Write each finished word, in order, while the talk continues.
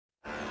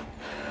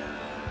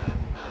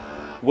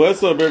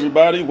What's up,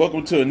 everybody?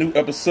 Welcome to a new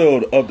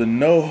episode of the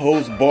No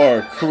Host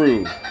Bar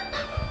Crew.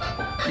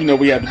 You know,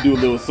 we had to do a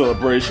little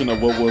celebration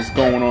of what was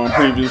going on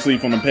previously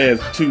from the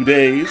past 2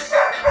 days.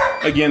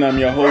 Again, I'm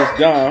your host,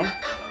 Dom,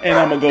 and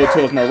I'm going to go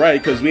towards my right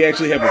because we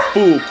actually have a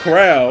full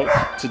crowd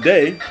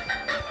today.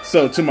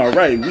 So, to my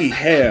right, we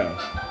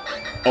have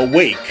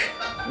Awake,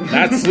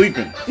 not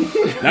sleeping,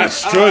 not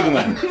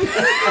struggling. He's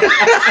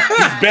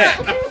back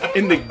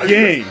in the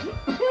game,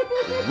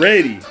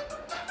 ready,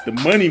 the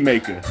money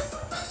maker,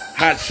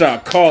 hot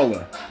shot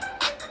caller,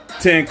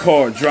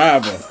 10-car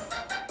driver,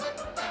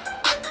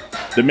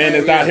 the man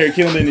that's out here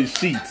killing in his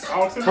sheets.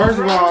 First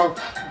of all,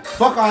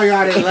 fuck all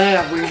y'all that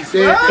laugh when you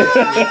said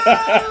that.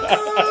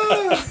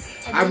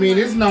 I mean,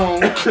 it's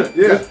known.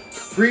 Yeah.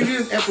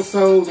 Previous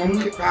episodes on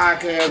the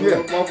podcast,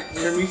 motherfuckers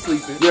hear me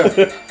sleeping.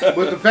 Yeah.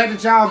 But the fact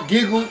that y'all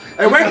giggle,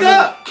 hey, wake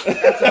up!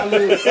 That's y'all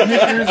little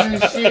snickers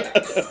and shit.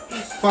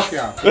 Fuck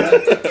y'all.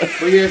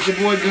 But yeah, it's your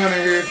boy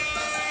Gunner here.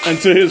 And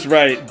to his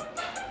right,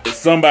 it's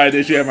somebody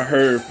that you haven't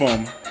heard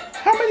from.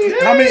 How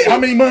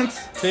many months?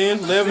 10,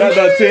 11.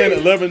 About 10,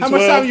 11, 12. How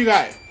much time you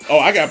got? Oh,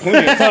 I got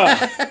plenty of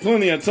time.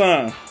 Plenty of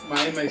time.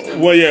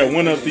 Well, yeah,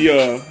 one of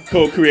the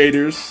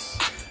co-creators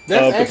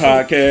of the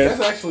podcast.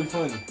 That's actually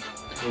funny.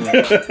 One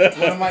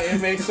of my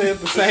inmates said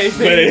the same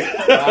thing.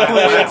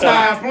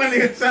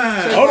 Plenty of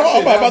time. Hold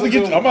on,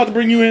 I'm about to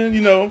bring you in.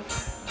 You know,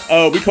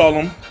 we call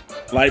him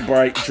Light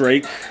Bright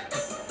Drake.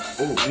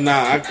 Ooh.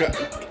 Nah,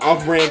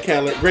 off-brand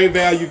Khaled, great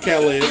value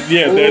Khaled.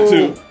 Yeah, that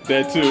too.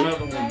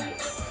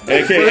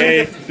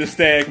 AKA the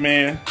Stag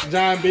Man,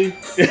 John B.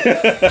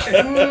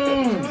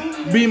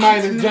 B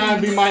minus,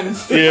 John B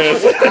minus.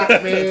 Yes.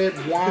 Ahmed,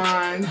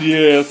 wine.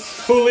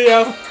 Yes.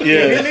 Julio.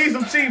 Yes. If you need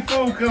some cheap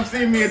food, come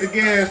see me at the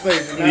gas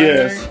station.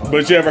 Yes.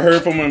 But you ever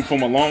heard from him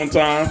from a long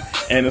time,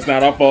 and it's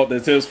not our fault,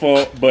 that's his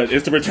fault, but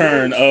it's the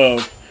return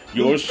of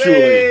yours truly.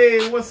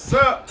 Hey, what's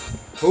up?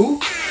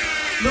 Who?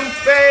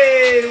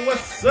 Lupe,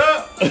 what's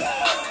up?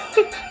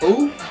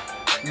 Who?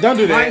 Don't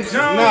do that.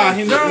 Nah,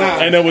 nah.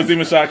 And that was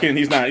even shocking.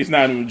 He's not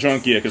even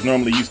drunk yet, because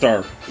normally you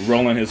start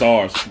rolling his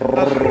R's.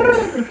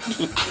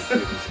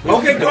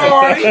 Okay,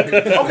 Cardi.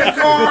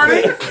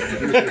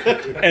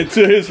 And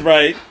to his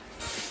right,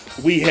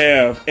 we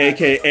have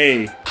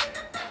AKA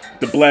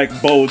the Black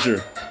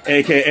Bulger,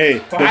 AKA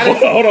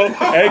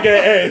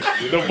AKA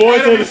the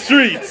voice of the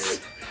streets,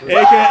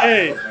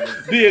 AKA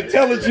the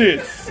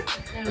intelligence.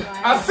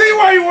 I see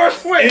why you were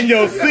sweating in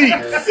your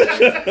seats.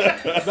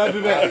 Don't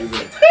do that.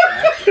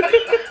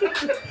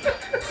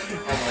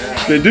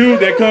 The dude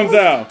that comes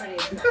out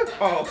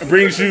and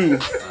brings you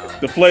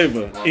the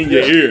flavor in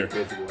your ear.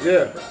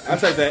 Yeah, I'll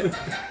take that.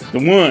 The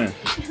one,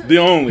 the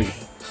only,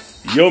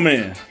 your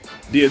man,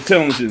 the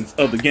intelligence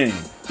of the game,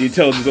 the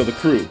intelligence of the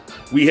crew.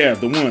 We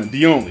have the one,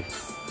 the only.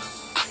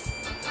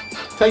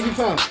 Take your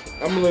time.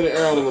 I'm gonna let it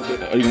air out a little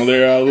bit. Are you gonna let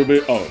it out a little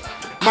bit? Oh.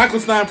 Michael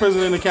Stein,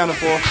 president accounted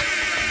for.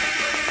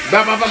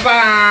 Bow, bow, bow,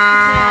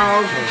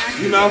 bow.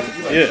 You know?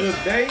 Yeah.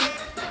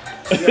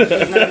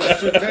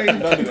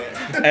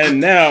 And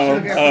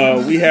now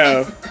we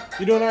have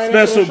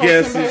special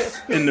guests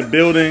in the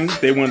building.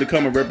 They wanted to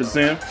come and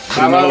represent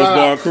the No Host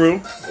Bar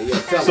Crew.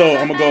 So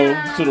I'm gonna go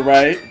to the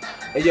right.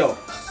 Hey yo.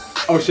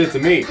 Oh shit, to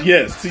me.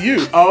 Yes, to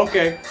you. Oh,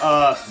 okay.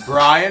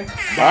 Brian.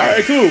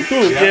 Alright, cool.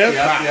 Yeah.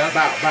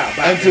 Bow.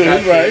 And to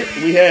his right,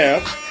 we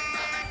have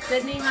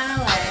Sydney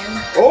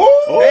Hanalei.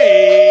 Oh,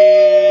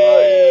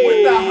 hey!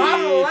 With the Hanalei.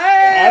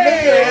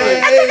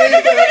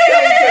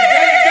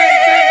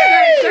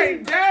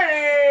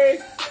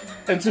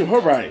 And to her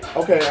right,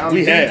 okay, I'm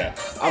DJ.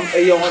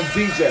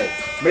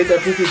 Make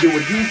that pussy do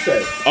what he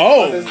say.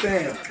 Oh.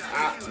 Understand?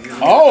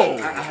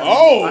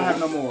 I have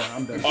no more.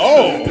 I'm done.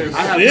 Oh,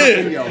 I have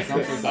nothing else.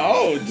 I'm so sorry.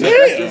 Oh,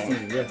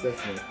 damn. Yes,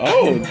 that's me.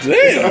 Oh,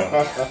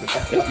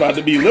 damn. It's about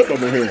to be lit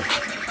over here.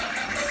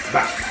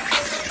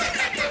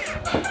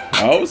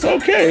 Oh, it's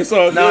okay. It's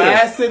all now good.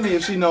 ask Sydney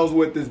if she knows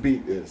what this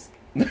beat is.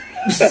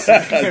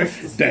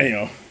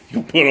 Damn.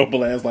 You put up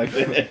blast like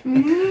that.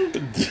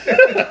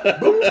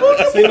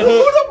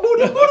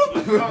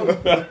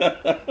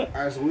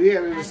 Alright, so we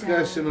had a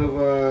discussion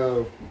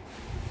of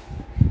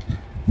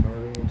I don't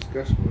know what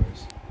discussion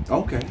was.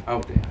 Okay.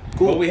 Oh damn.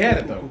 Cool. But we had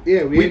it though.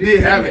 Yeah, we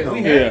did have it though.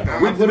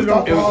 I put it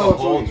on hold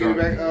so we get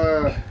back.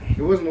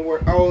 It wasn't the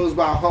word. Oh, it was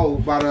about hoe,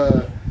 about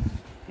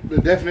the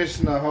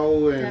definition of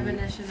hoe and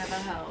Definition of a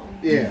hoe.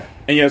 Yeah.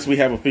 And yes, we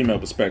have a female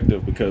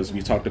perspective because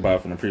we talked about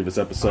it from the previous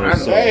episode.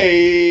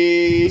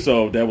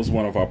 So that was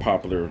one of our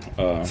popular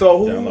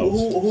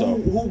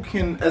downloads. Who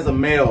can, as a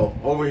male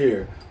over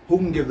here, who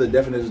can give the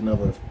definition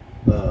of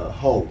a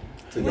hoe?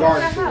 What is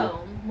a hoe?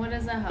 What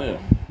is a hoe? Yeah.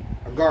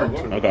 A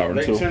garden. A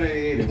garden too.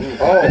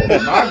 Oh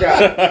my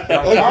god!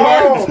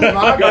 Oh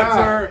my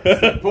god!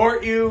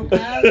 Support you.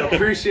 Okay.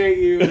 Appreciate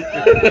you.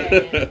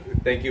 Okay.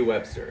 Thank you,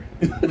 Webster.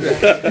 So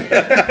that's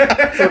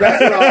what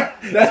I.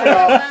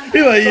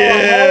 He's like,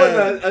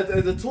 yeah. So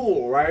as a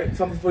tool, right?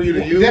 Something for you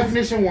to use.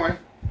 Definition one.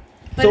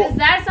 But is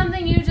that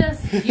something you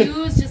just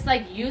use, just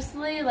like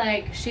uselessly?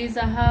 Like she's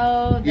a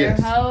hoe, they're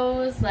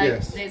hoes, like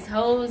yes. there's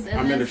hoes in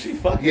I mean, if this? she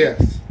fucking.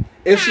 Yes.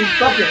 If she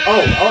fucking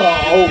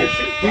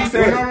he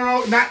said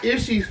No, not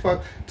if she's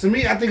fuck. To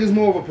me, I think it's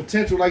more of a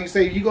potential. Like you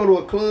say, you go to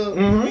a club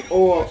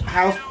or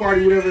house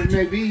party, whatever it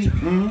may be,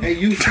 and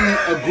you see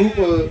a group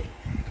of,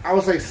 I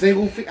would say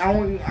single.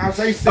 I'll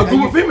say a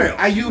group of females.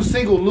 I use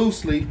single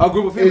loosely. A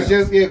group of females. It's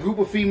just a group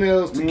of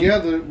females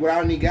together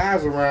without any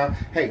guys around.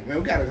 Hey man,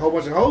 we got a whole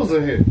bunch of hoes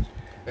in here,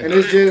 and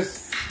it's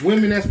just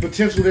women that's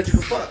potential that you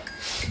can fuck.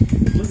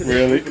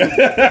 Really?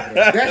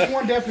 That's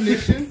one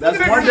definition. That's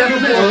one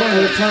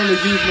definition. The term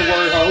is using the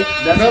word hoe.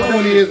 Another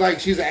one is like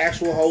she's an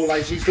actual hoe,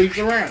 like she sleeps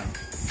around.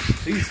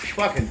 She's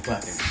fucking.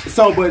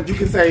 So, but you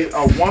can say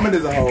a woman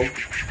is a hoe,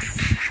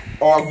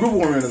 or a group of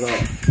women is a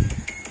hoe.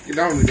 You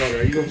don't really go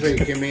there. You gonna say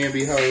can men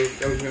be hoes?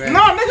 That was No, nigga, I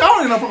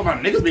don't even know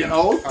about niggas being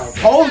hoes. Oh,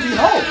 okay. Hoes be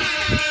hoes.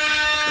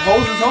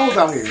 Hoes is hoes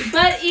out here.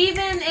 But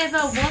even if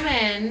a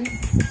woman,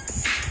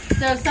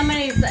 so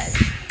somebody said,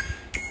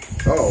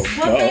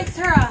 what makes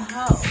her a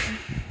hoe?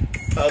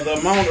 The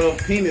amount of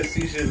penis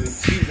she's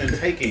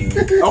taking. Is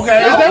Okay.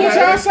 that what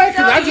y'all say?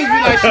 Because I just be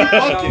like, she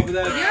fucking.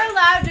 You're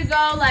allowed to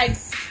go like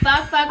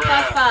fuck.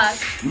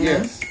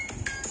 Yes.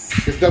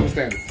 It's double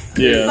standard.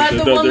 Yeah, But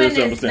the woman there's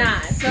is something.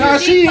 not. So No,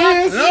 if she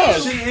fucks is. you, No,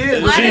 She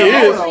is. why She the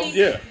hell is.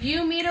 Yeah.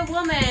 You meet a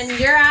woman,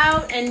 you're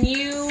out, and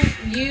you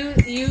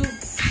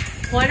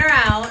point her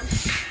out,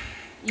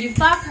 you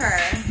fuck her,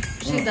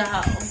 she's a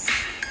hoe.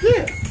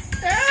 Yeah.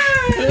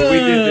 We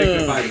did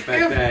dignify the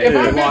fact that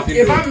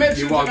if I met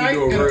you you walk tonight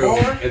into in a a room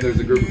bar, and there's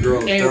a group of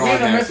girls. and they're we all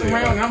end up messing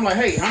naturally around, and I'm like,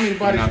 hey, how many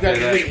bodies you got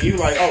this week? And you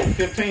like,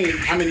 15.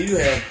 How many do you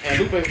have? And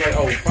Lupe's like,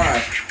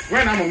 5.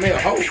 Granted, I'm a male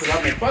hoe because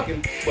I've been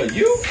fucking, but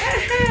you?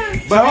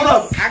 But hold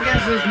up. I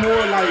guess it's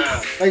more like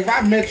if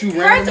I met you First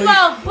randomly. of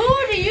all, who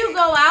do you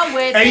go out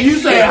with? And you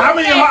say, how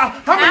many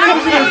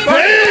niggas you been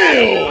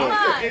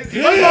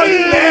fucking? First of all, you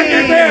nasty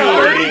as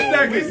hell. 30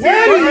 seconds.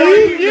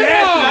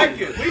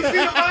 We see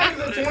the bodies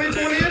of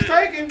 2020 is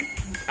taken.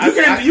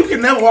 You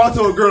can never walk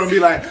to a girl and be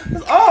like,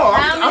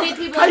 How many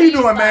people how do you you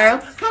doing, fuck?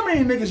 ma'am? How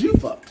many niggas you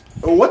fucked?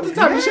 Or what the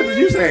type of shit that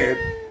you said?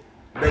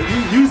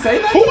 That you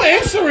say that? Who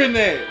answering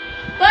that?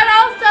 But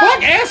also,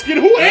 Fuck asking.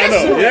 Who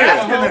answering? Who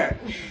asking that?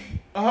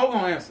 A hoe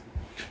gonna answer.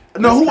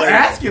 No, who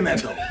asking that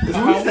though? Is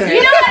what he's saying.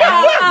 you know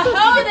what? A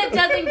hoe that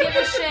doesn't give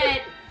a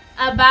shit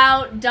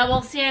about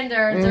double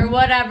standards or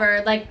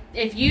whatever. Like,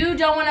 if you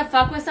don't want to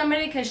fuck with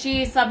somebody because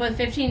she slept with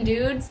 15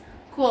 dudes,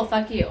 cool,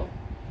 fuck you.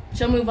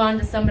 She'll move on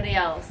to somebody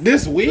else.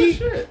 This week,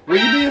 were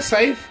you being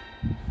safe?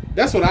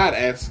 That's what I'd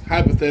ask,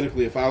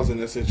 hypothetically, if I was in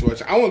this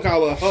situation. I wouldn't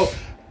call her a hoe.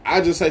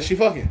 I'd just say she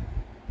fucking.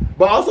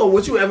 But also,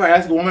 would you ever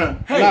ask a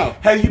woman, hey, No.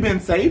 have you been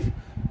safe?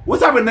 What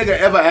type of nigga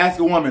ever ask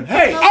a woman,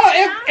 hey,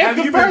 have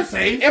you been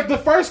safe? If the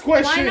first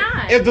question, Why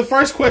not? if the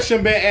first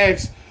question been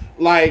asked,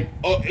 like,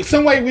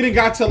 some way we didn't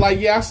got to like,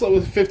 yeah, I slept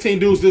with 15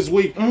 dudes this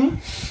week.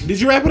 Did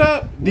you wrap it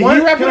up? Did you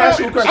wrap it Can I up? ask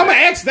you a I'm question? gonna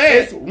ask that.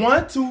 It's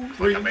 1, 2,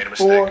 3,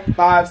 4,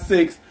 5,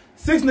 6.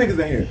 6 niggas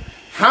in here.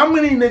 How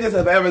many niggas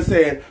have ever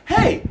said,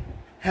 hey,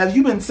 have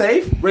you been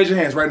safe? Raise your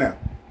hands right now.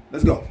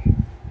 Let's go.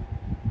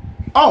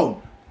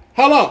 Oh,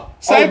 Hold on.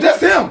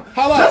 that's him.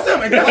 Hold on. That's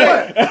him. And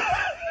guess what?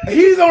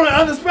 He's on the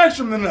other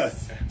spectrum than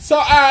us. So,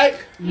 all right,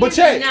 but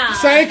check. Nah.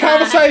 Same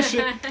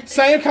conversation.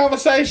 Same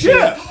conversation.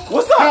 Yeah.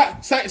 What's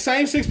up?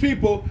 Same 6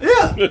 people.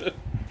 Yeah.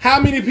 How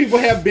many people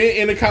have been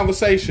in the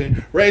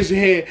conversation? Raise your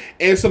hand.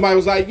 And somebody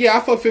was like, yeah,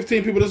 I fucked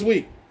 15 people this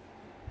week.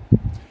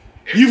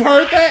 You've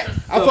heard that?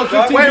 I fucked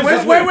 15 people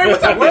this week. Wait,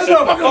 what's up? What's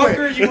up?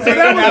 Fucker, you So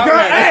that was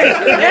good. Hey,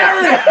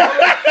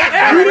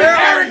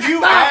 Eric,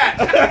 you at?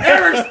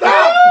 Eric,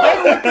 stop.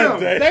 Fucking with them.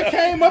 That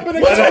came up in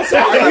the What you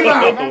talking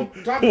about? I'm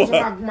talking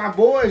to my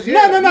boys.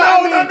 Yeah. No. No.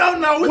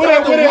 We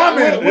talking to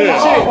women.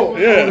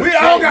 We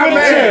all got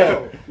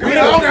mad. We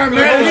all got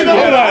mad. You know,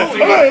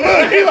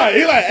 Look, he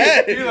like,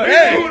 hey.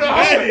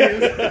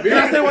 can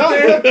I say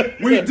one thing?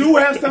 We do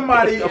have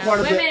somebody a part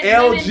of the Women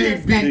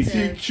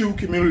LGBTQ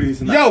community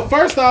tonight. Yo,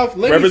 first off,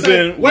 let me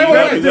say, Represent. We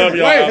love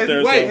y'all out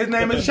there. wait. His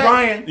name is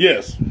Brian.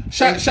 Yes.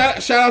 Shout out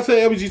to the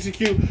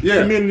LGBTQ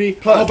community.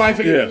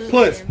 Plus.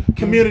 Plus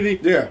community.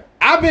 Yeah.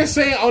 I've been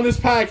saying on this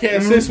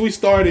podcast since we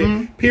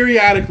started,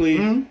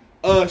 periodically,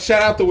 shout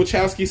out the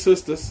Wachowski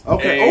sisters.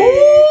 Okay. Hey.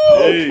 Ooh,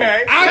 Hey.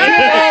 okay.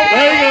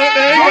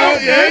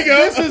 There you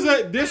go.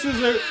 This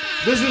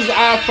is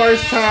our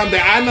first time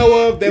that I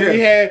know of that we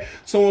had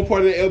someone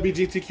part of the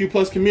LGBTQ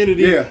plus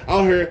community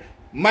on here.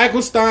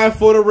 Michael Stein,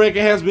 for the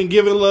record, has been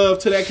giving love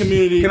to that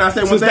community. Can I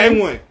say one since thing? day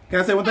one. Can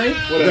I say one thing?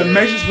 Whatever. The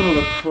Matrix finna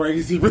look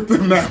crazy with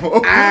them now.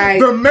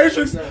 The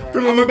Matrix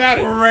finna look about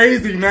it.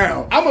 crazy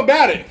now. I'm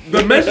about it.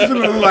 The Matrix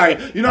finna look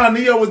like, you know how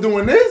Neo was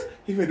doing this?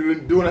 He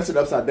been doing that shit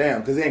upside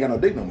down because he ain't got no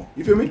dick no more.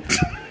 You feel me?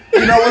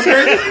 You know what's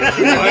crazy?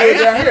 He lay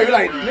down here. You're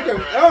like, nigga,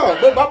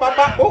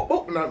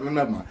 no,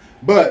 never mind.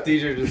 But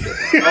DJ just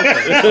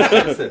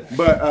said that.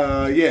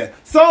 But yeah.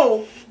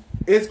 So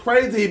it's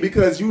crazy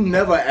because you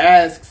never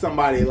ask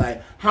somebody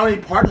like, how many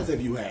partners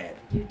have you had?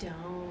 you don't.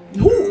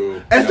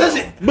 Who?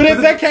 Especially, But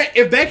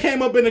if that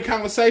came up in the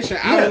conversation,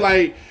 I would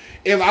like,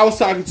 if I was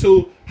talking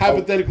to,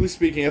 hypothetically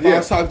speaking, if I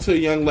was talking to a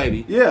young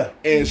lady,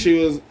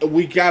 and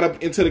we got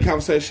up into the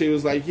conversation, she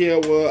was like, yeah,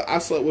 well, I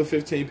slept with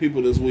 15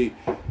 people this week.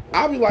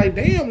 I'll be like,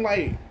 damn,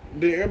 like,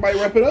 did everybody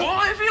wrap it up?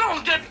 Well, if you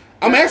don't get...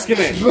 I'm asking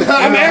that.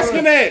 I'm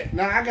asking that.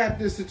 Now, I got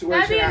this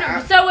situation.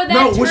 So would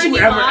that turn you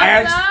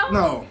off, though?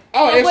 No.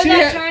 Oh, if would she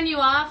that had, turn you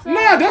off, though?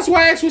 nah, that's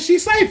why I asked was she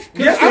safe.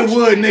 Yes, it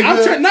would, nigga.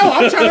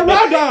 I'm trying to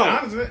raw down.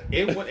 Honestly,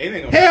 it ain't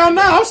gonna Hell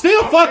no, I'm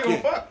still I'm fucking.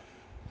 still gonna fuck.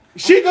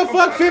 She can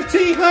fuck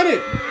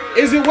 1,500.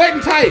 Is it wet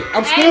and tight?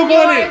 I'm still and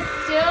going in.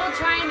 you're still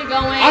trying to go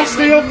in. I'm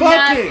still with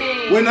fucking.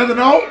 nothing. With nothing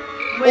on?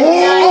 With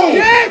Oh, nothing.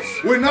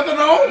 yes. With nothing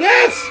on?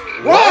 Yes.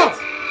 Raw.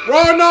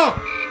 Raw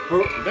no.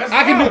 That's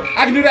I wrong.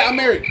 can do that. I'm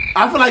married.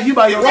 I feel like you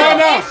by yourself. Right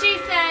now.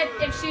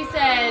 If she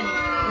said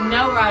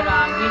no raw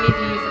dog, you need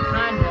to use a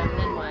condom,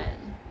 then what?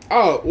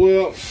 Oh,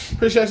 well,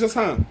 appreciate your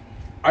time.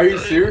 Are you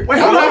serious?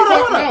 Wait, I'm not hold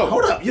fucking up. no.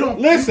 Hold up. You don't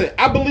Listen,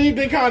 I believed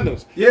in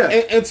condoms. Yeah.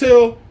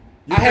 Until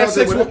I had felt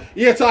sex it with. with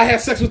Yeah, until I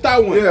had sex with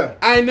that one. Yeah.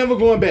 I ain't never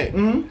going back.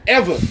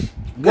 Ever.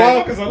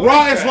 Motherfuckers are Raw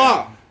like is that.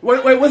 law.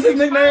 Wait, what's his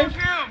nickname?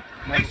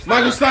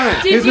 Michael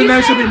Stein. Did His you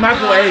name say should be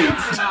Michael raw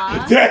AIDS.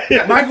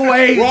 dog? Michael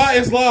AIDS. Raw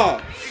is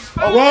law.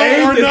 Raw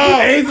AIDS or is, no.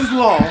 AIDS is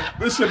law.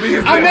 This should be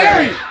his I'm nickname.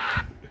 married.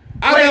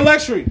 I got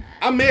luxury.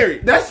 I'm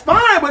married. That's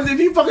fine, but if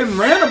you fucking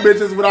random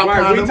bitches without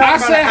Right, we condoms, I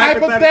said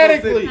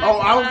hypothetically. oh,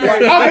 I was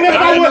like, Oh, and if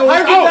I was,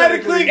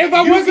 hypothetically, if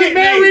I wasn't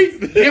married,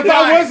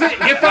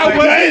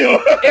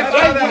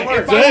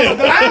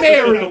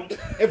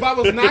 if I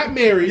was not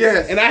married,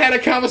 Yes. and I had a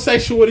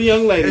conversation with a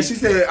young lady, and she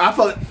said, I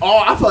felt,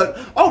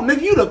 oh,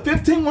 nigga, you the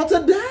 15 once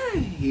a day.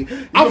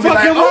 I'm You be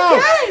fucking wrong.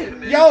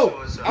 okay.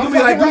 Yo, I'm You be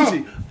like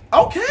fucking Gucci. wrong.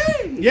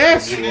 Okay.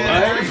 Yes.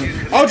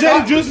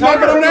 OJ the Juice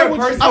Market on that with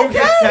you. person Okay.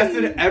 gets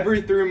tested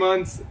every 3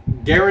 months,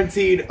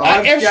 guaranteed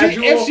on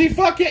schedule. If she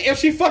fucking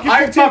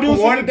I 15 fuck dudes in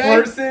a one day,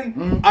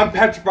 person, I'm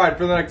petrified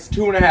for the next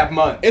 2.5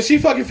 months. if she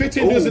fucking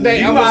 15 dudes a day,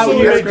 you I'm out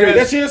here assuming just-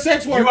 that she a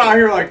sex worker. You out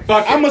here like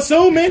fuck it. I'm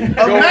assuming.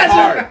 Go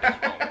hard.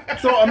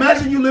 So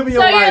imagine you living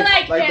your So you're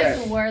life like, that.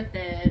 it's worth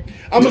it.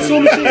 I'm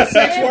assuming she a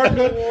sex It's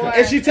worker worth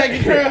and she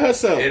taking care of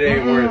herself. It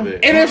ain't worth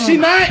it. And if she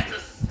not,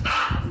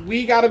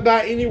 we gotta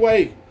die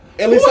anyway.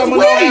 At least Who I'm is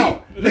gonna know we?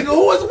 how. Nigga,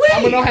 who is we?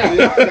 I'm gonna know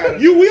how.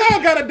 We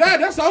all gotta die.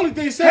 That's the only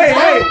thing Hey, says.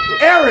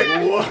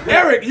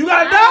 Eric, you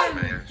gotta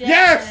die?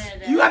 Yes.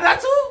 You got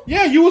that too?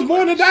 Yeah, you was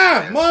born to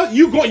die, man.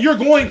 You're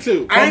going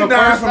to. I ain't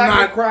dying from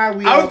not cry.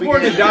 We I all was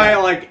born to began die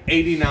at like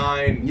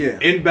 89, Yeah.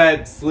 in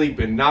bed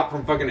sleeping, not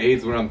from fucking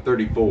AIDS when I'm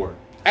 34.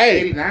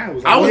 Hey, 89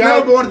 was I was We all-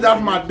 never born to die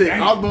from my dick.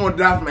 I was born to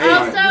die from AIDS.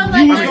 Also,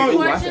 like, You was going-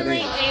 unfortunately,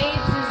 AIDS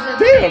is a Damn,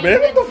 thing man,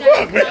 what the that's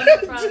fuck, gonna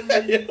come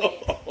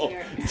from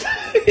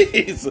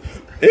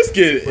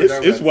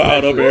It's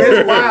wild up here.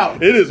 It's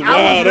wild. It is I was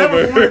wild up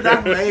never born to die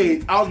here. from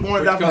AIDS. I was born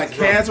to die from like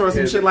cancer or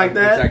some shit like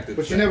that.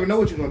 But you never know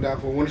what you're gonna die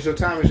for. When it's your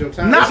time, it's your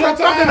time. Not It's your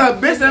from fucking time.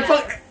 a bitch that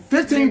fucked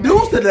 15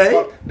 dudes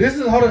today. This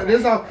is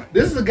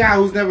a guy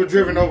who's never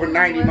driven over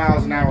 90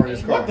 miles an hour in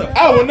his car. What the?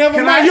 oh well, never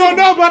Can mind. I- You don't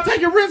know about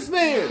taking risks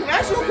then. Can I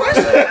ask you a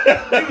question?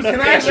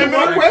 Can I ask you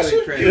one question?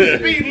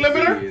 Speed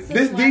limiter.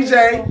 This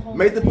DJ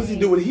made the pussy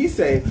do what he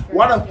said.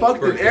 Why the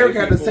fuck did Eric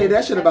have to say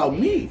that shit about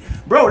me?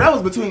 Bro, that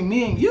was between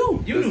me and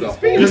you. You knew the You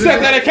speed. said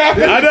that in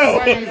confidence. I know.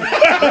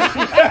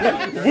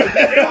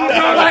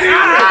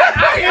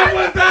 It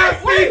was our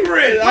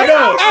secret. I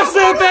know. I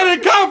said that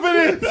in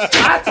confidence.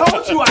 I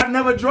told you I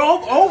never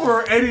drove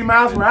over 80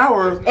 miles per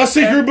hour. A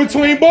secret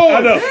between boys. I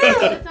know.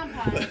 It's on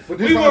pause. But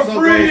this We were also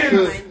friends.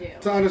 goes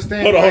to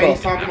understand Hold on, why hold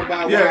he's on. talking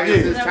about Yeah, why yeah.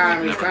 it's his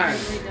time, his time.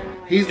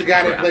 He's the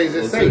guy that plays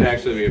it This would safe.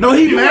 actually be a No,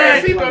 he You wear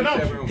a mad. seatbelt,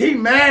 don't you? He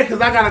mad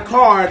because I got a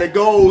car that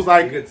goes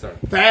like good start.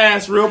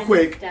 fast real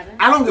quick.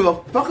 I don't give a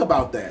fuck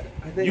about that.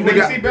 You wear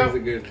a Nigga,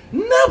 seatbelt?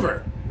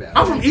 Never.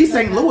 I'm from East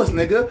St. Louis,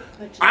 nigga.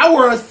 I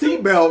wear a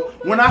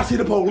seatbelt when I see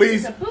the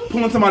police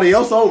pulling somebody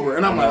else over,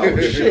 and I'm like,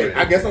 oh shit,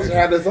 I guess I should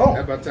have this That's on.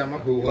 about time I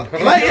cool off.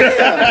 Like,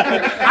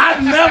 yeah. I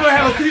never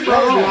have a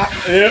seatbelt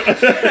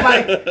on.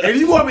 Like, if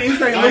you go up in East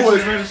St.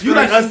 Louis, you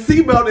like a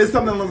seatbelt is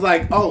something that's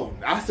like, oh,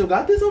 I still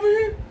got this over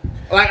here.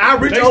 Like I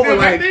reach They over still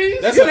got like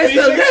these? That's yeah, a they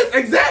still, feature? yes,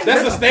 exactly.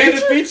 That's a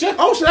standard feature?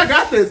 Oh shit, I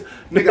got this,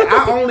 nigga.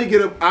 I only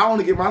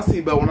get my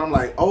seatbelt when I'm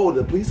like, oh,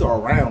 the police are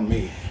around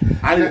me.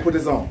 I need to put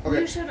this on.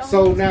 Okay, You should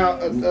so always now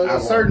do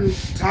a certain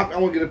topic I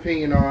want to get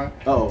opinion on.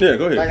 Oh, Yeah,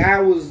 go ahead. Like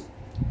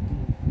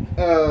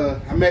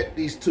I met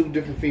these two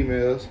different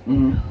females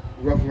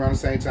roughly around the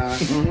same time,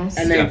 and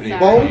Stephanie.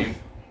 they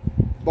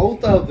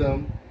both of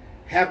them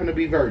happen to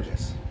be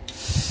virgins.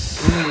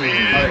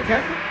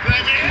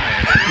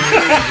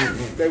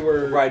 They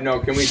were Right, no,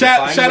 can we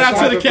Shout define out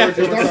what to the type of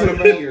captain. They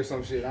started a or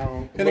some shit. I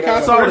don't.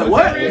 Pentecostal? sorry, the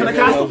what?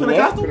 Pentecostal?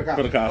 Pentecostal?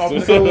 For the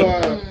costume.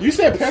 So, You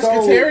said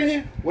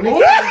pescatarian? when he They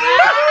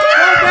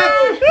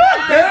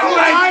don't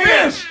like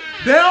fish.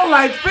 They don't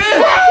like fish.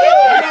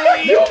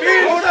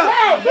 Hold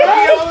up. We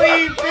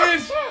only eat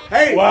fish.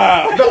 Hey,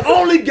 Wow. the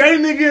only gay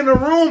nigga in the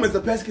room is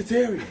a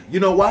pescatarian. You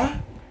know why?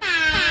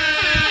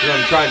 'Cause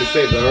I'm trying to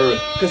save the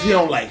earth. Because he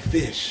don't like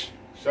fish.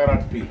 Shout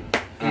out to Peter.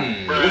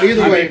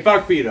 Either way,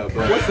 fuck Peter,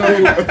 but so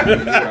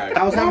right.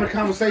 I was having a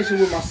conversation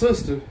with my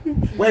sister,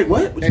 Wait,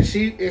 what? and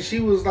she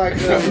was like,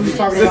 we was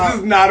talking This about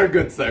is not a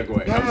good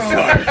segue.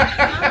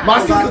 no, My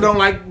sister don't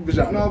like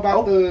vagina. no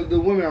about the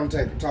women I'm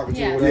talking to,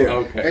 Yeah. or whatever. Yeah.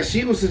 Okay. And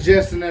she was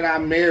suggesting that I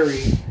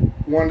marry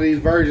one of these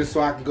virgins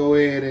so I can go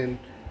ahead and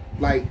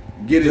like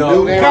Get it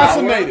No. do that.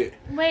 Consummate it.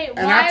 Wait,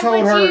 And I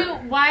told her-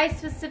 why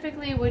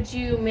specifically would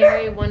you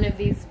marry one of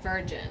these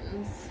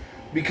virgins?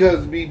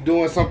 because be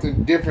doing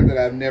something different that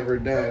I've never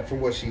done from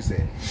what she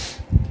said.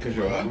 Cause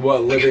you're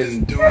What,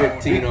 living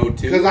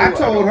 1502? Because I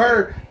told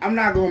her I'm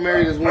not gonna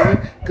marry this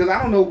woman because I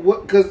don't know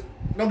what. Because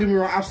don't get me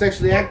wrong, I'm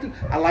sexually active.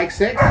 I like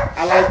sex.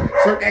 I like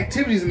certain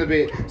activities in the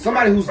bed.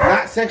 Somebody who's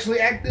not sexually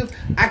active,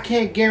 I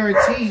can't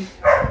guarantee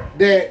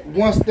that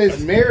once this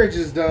marriage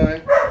is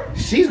done,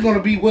 she's gonna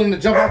be willing to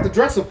jump off the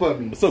dresser for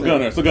me. So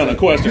Gunner,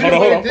 question. You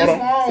Hold waited on. this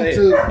long Say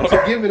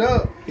to give it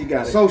up. He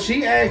got it. So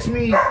she asked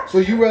me, so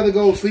you rather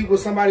go sleep with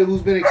somebody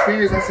who's been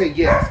experienced? I said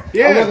yes.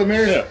 Yeah. I'd rather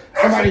marry Yeah.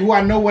 somebody who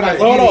I know what I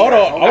Hold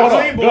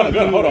on. Gunner,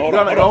 Gunner,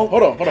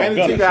 hold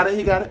on. He got it.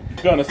 He got it.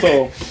 Gunner,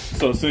 so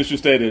since you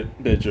stated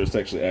that you're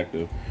sexually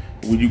active,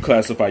 would you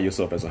classify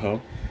yourself as a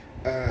hoe?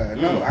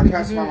 No, I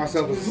classify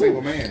myself as a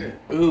single man.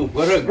 Ooh,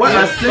 what a What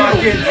a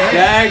fucking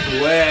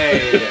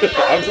segue.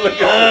 I'm just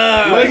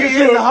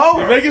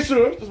making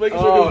sure. Just making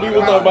sure. Because we were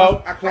talking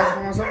about. I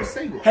classify myself as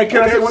single. Hey,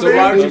 can I say one So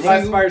why would you thing?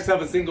 classify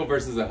yourself as single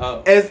versus a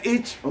hoe? As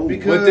each.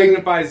 Because- What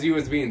dignifies you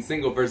as being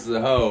single versus a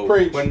hoe?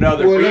 Preach. When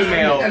another Well, listen,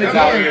 female and is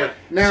again, out here,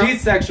 now-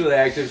 she's sexually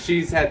active.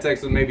 She's had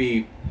sex with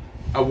maybe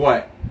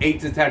 8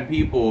 to 10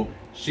 people.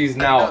 She's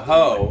now a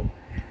hoe.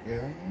 Yeah.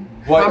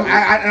 What? But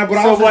I so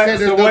also what? said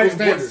there's So double what?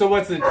 standards. So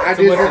what's the? I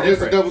So did what's say the there's a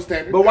difference? double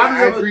standard. But why do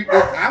I you- agree.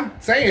 I'm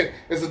saying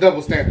it's a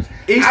double standard.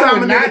 Each I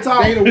time would a nigga not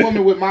talk- date a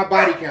woman with my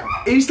body count.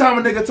 Each time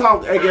a nigga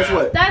talk, hey, guess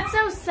what? That's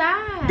so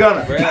sad.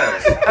 Gunner. Bruh.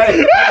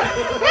 Hey.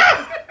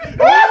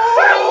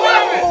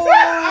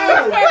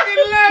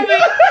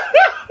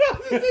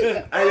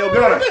 Hey, yo,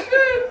 Gunner.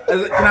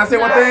 Can I say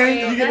one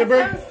thing? You get the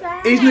break? So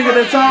sad. Each nigga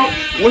that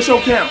talk, what's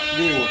your count?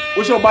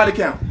 What's your body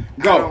count?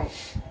 I Go. don't-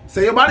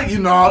 Say your body.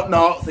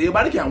 No. Say your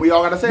body count. We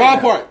all gotta say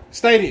that. Ballpark.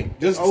 Stadium.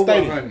 Just Over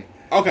stadium. 100.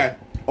 Okay.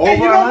 Over Hey,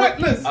 you know 100? what?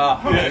 Listen.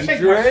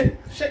 100.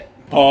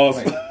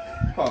 Pause.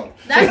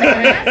 That's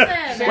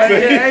aggressive. Wait,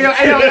 hey, yo,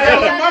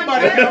 My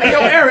body count. hey, yo,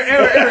 Eric.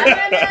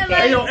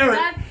 Hey, yo, Eric.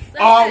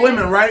 All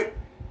women, right?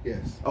 Yes.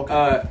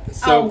 Okay.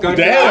 So Oh. Gunner.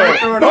 Damn.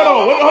 Hold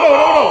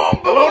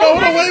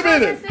on. Wait a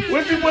minute.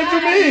 What you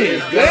mean?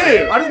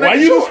 Damn. Why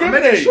you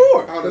discriminate?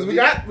 Sure. Oh, Because we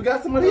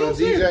got somebody else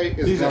here. DJ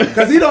is gonna-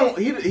 Because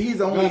he's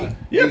only.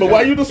 Yeah, but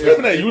why you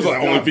discriminate? You was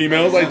like only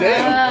females. Like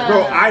damn.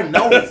 Bro, I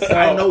know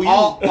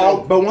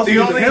you. But once the you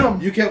get only- him,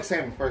 You kept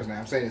saying it first now.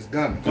 I'm saying it's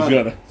Gunner. Just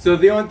Gunner. So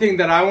the only thing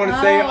that I want to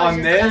say Oh, on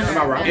it's this just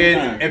Gunner.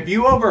 is if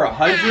you over Don't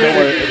 100,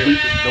 worry.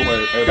 Don't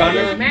worry. Everybody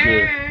else Gunner.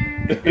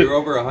 is good. if you're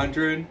over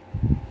 100,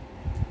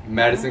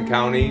 Madison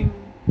County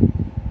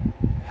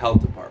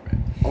Health Department.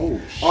 oh, Ooh.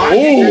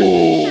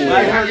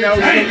 Like, she'll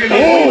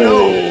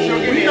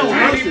give We you a know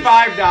nurses.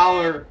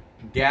 $25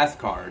 gas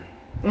card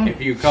if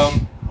you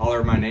come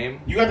holler my name.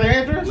 You got the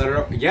address? Let her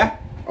know. Yeah,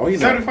 oh, he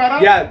knows.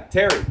 $75? yeah,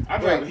 Terry. I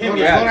Wait, drive hold him. on,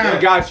 Yeah, slow down.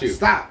 I got you.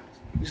 Stop.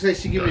 You say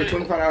she give me a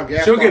 $25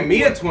 gas She'll card give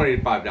me for a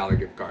 $25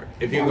 gift card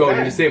if you go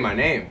and you say my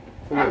name.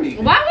 Why would he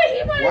want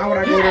Why would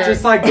I to go do there? that?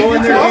 Just like go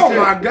in there. Oh and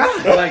my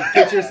God. Like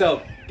get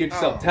yourself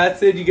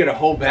tested. You get a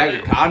whole bag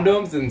of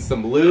condoms and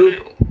some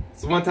lube.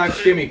 So one time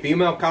she gave me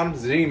female condoms.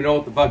 I didn't even know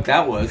what the fuck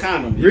that was.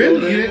 Condom.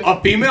 Really? You didn't- A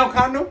female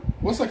condom?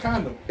 What's a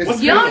condom?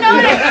 It's- You don't know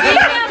what a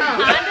female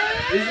condom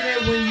is? Isn't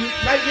it when you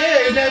like? Yeah,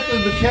 isn't that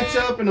the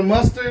ketchup and the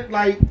mustard?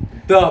 Like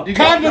The you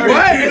got Condom.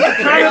 What? It's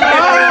a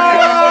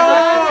condom.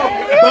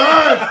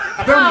 Buns.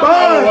 Them Oh,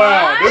 buns.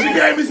 wow. She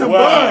gave me some Wow.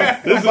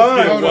 buns. This is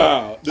Buns. getting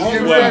wild. This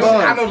is I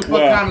wild. know the fuck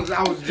Wow. condoms.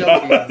 I was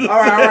joking. All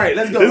right.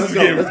 Let's go. This Let's is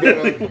go.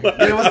 getting Let's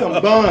go. Give us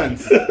some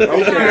buns.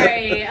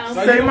 Okay.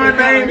 Sorry. Say my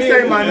name.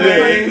 Say my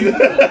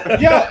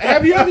name. Yo,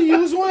 have you ever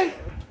used one?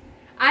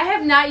 I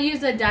have not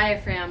used a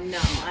diaphragm. No.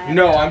 I have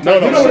No, not. I'm No,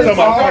 talking no, about we're talking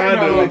about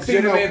a condoms.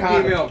 legitimate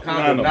Female female condom,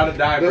 condom. not a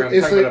diaphragm. I'm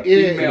It's talking about a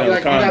yeah, female like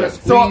you gotta condom.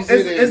 squeeze So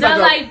it. it's The like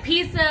a- like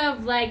piece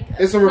of like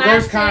It's a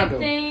reverse plastic condom.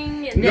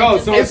 thing. that No,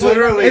 just so goes it's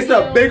literally- It's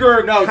a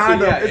bigger No, so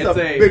condom. yeah, it's it's a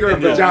a- bigger it's a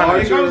vagina.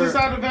 larger- It goes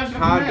inside the vaginal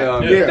condom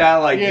canal. Yeah. that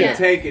like Yeah. you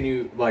take and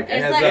you like it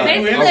It's has like a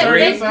basically It's a a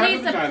big inside piece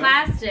of vagina.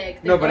 plastic.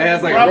 that no, but it goes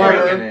has like inside.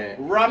 Rubber. ring in it.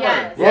 Rubber.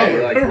 Yes. Yeah,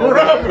 you, like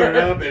rubber it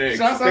up and it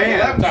Shouts out to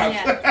expands.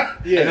 laptops.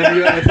 Yeah. And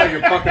then it's like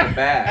you're fucking a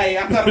bag. Hey, I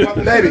thought about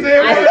this. Lady. I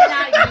have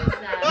not used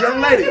that.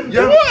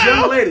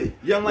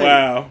 Young lady.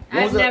 Wow.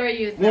 When I've was never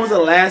used that. When was the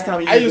last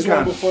time you I used used a one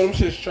condom? before. Them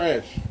shit's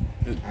trash.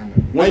 When was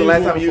I the used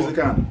last one time you used a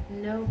before. condom?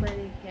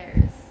 Nobody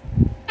cares.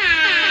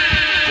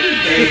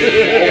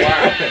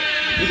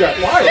 You got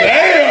quiet.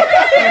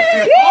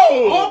 Damn.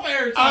 Whoa.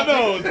 I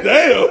know.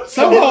 Damn.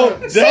 Some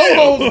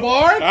hoes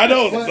barred. I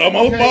know. But- Some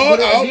old okay, ball.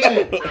 but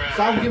again,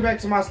 so I can get back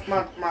to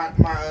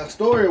my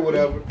story or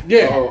whatever.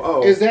 Yeah.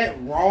 Oh. Is that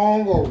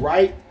wrong or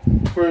right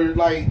for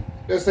like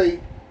let's say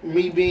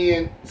me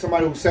being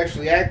somebody who's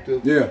sexually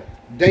active? Yeah.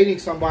 dating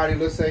somebody,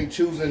 let's say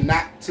choosing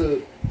not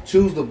to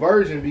choose the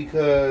virgin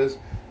because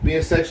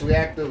being sexually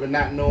active and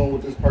not knowing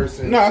what this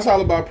person. No, it's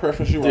all about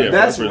preference. You're right. Yeah,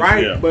 That's preference,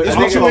 right. yeah. But I it's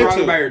think it's also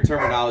wrong about your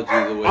terminology.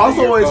 The way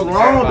Also, that you're it's focusing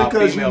wrong about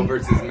because female you-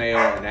 versus male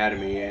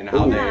anatomy and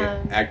how Yeah.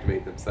 they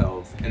activate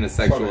themselves in a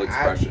sexual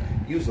expression.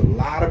 I use a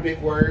lot of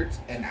big words,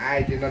 and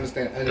I didn't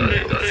understand any of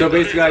it. So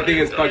basically, I think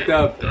it's fucked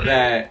up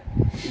that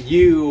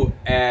you,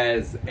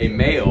 as a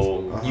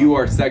male, you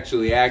are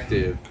sexually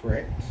active,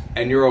 Correct.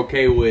 and you're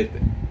okay with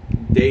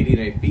dating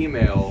a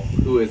female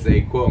who is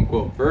a quote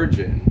unquote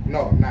virgin.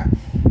 No, I'm not.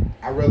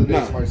 I'd rather date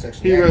No. somebody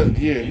sexually He active.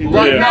 really, yeah, he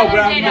Right, really. no, but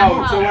Rather date a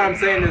hoe. so what I'm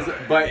saying is,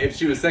 but if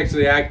she was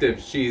sexually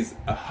active, she's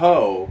a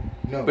hoe.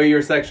 No. But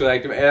you're sexually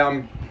active, and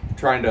I'm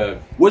trying to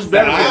What's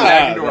better get than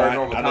back into Ah, our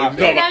normal I topic.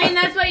 don't know. I mean,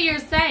 that's what you're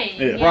saying.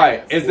 Yeah. Yes.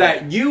 Right, is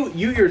that you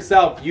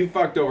yourself, you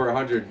fucked over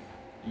 100,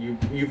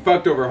 you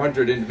fucked over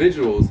 100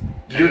 individuals.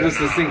 You're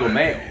just a single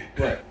male,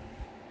 Right.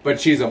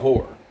 but she's a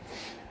whore.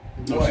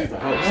 No, she's a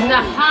hoe. She's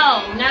a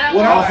hoe, not a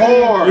Well,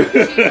 whore. whore.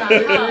 She's a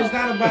hoe. It's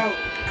not about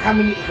how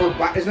many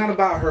it's not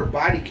about her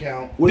body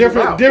count. What's it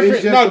Different, about? different,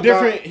 It's just no, about-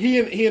 different.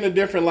 He in a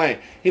different lane.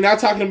 He not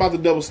talking about the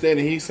double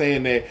standard. He's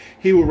saying that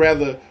he would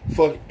rather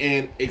fuck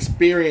an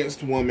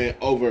experienced woman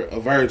over a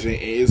virgin.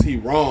 And is he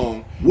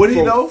wrong? Would he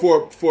for,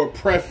 though? for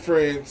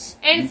preference?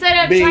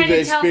 Instead of Being trying the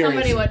to tell somebody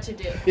experience. what to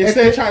do.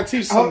 Instead of trying to teach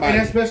And somebody.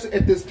 especially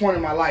at this point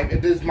in my life,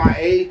 at this my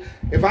age,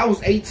 if I was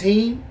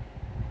 18,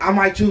 I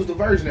might choose the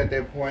virgin at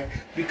that point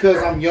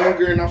because I'm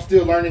younger and I'm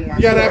still learning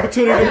myself. You got the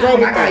opportunity to grow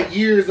with I got that.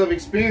 years of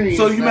experience.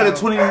 So you met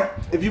a now.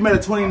 if you met a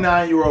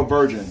 29-year-old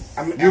virgin,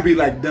 I mean, you'd be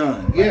like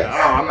done. Yes.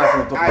 Like, oh, I'm not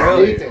gonna fuck I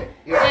her. did that.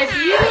 Yes. If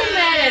you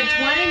met a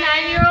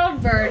 29-year-old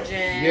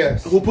virgin,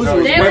 Yes. Who pussy No,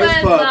 was There wet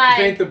as was fuck, like-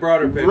 Paint the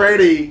broader picture.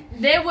 ready.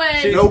 there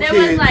was No there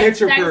kids, was like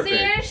picture sexy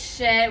perfect. as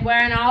shit,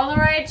 wearing all the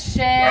right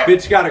shit,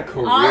 Bitch got a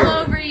career. all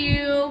over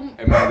you.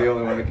 Am I the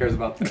only one that cares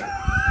about that?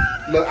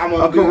 Look, I'm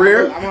A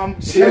career? I'm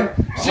She's You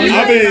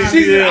I mean, would-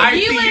 yeah.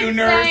 you would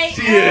say,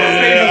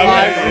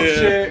 Yeah,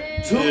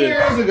 shit. 2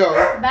 years ago.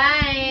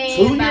 Bye.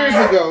 2 bye.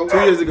 years ago. 2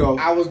 years ago.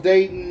 I was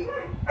dating,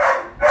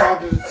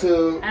 talking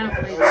to. I don't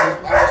believe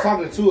I was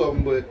talking to two of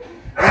them, but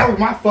that was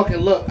my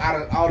fucking luck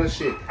out of all this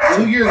shit.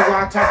 2 years ago,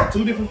 I talked to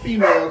two different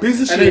females, Piece of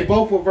and shit. they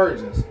both were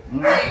virgins.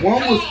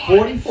 One was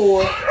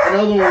 44, and the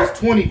other one was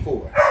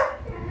 24.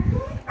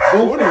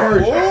 Both were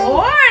virgins.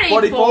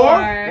 44.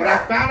 When I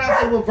found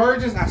out they were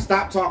virgins, I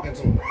stopped talking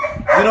to them.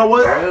 You know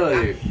what?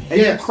 Really? And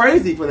Yes. you're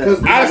crazy for that.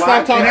 Because I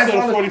stopped talking and that's to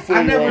the all- 44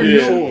 I never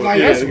year knew, old. like,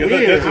 Yeah, that's because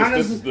weird. that's just-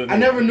 Honestly, this is the- I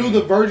never knew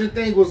the virgin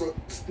thing was,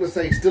 let's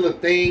say, still a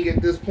thing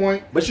at this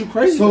point. But you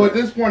crazy. So for at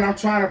that. this point, I'm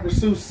trying to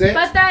pursue sex.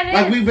 But that is.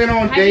 Like, we've been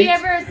on Have you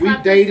dates, ever we slept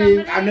with dated.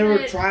 somebody I never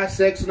that- tried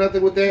sex or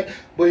nothing with that.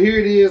 But here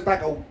it is,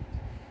 like a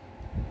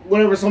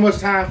whatever, so much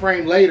time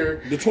frame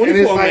later. The 24 and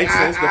it's like, makes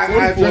sense. The I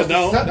 44 addressed the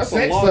don't. That's a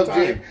sex long subject,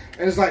 time.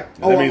 and it's like,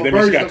 That oh, means- I'm that a means you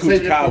virgin. got I'm coochie saving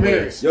it for cobwebs.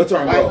 marriage. Your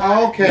turn, Like, bro.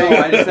 oh, okay. No,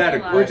 I just had a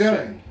We're question.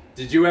 done.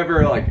 Did you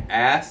ever like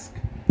ask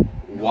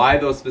why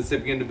those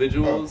specific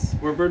individuals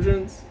were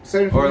virgins?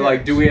 Saving it for Or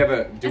like, do we have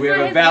a It's a not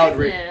his valid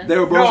business. They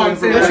were No, I'm both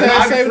saying Let's like, say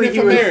obviously saving it he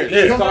for was marriage. he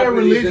was Because of talking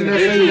their to these religion, they're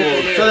saving it for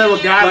individuals. marriage. So they were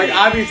guys. Like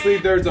obviously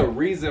there's a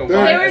reason They're-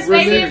 why. They were Religious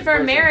saving it for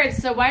person. marriage,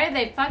 so why did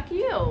they fuck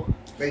you?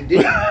 They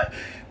did.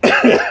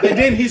 And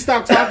then he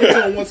stopped talking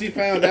to him once he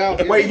found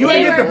out. Wait, you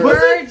They didn't get were the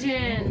pussy?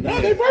 virgins.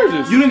 No, they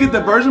virgins. You didn't get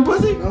the virgin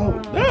pussy?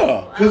 No.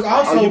 No. Because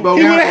also, Oh, you both-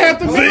 He would have had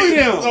to See? marry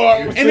them, Oh,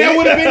 and that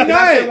would have been Can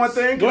I say one nuts.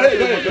 thing? Go Can I ahead, say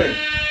go one ahead.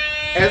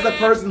 thing? As a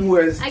person who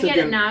has I get it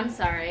taken, now. I'm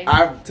sorry.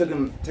 I've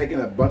taken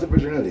a bunch of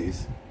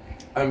virginities.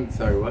 I'm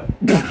sorry, what? A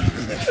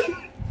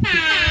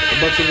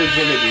bunch of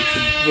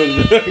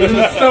virginities. This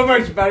is so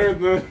much better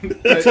than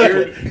It's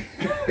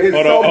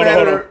Hold so on, hold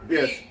better.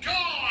 Yes.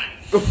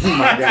 Oh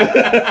my god.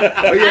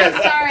 But I'm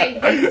yes.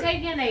 sorry. He's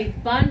taken a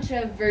bunch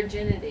of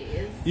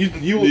virginities.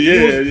 You was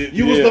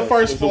Yeah, the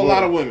first yeah. for a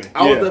lot of women.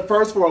 I was Yeah. the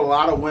first for a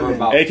lot of women.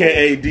 about-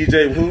 AKA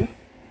DJ who?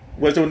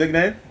 What's your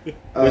nickname?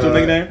 What's your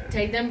nickname?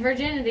 Take them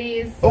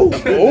virginities. Oh.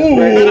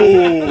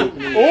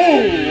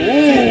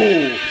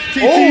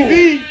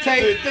 TTV,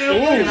 take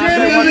them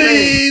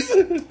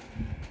Virginities.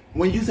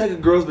 When you take a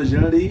girl's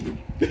virginity,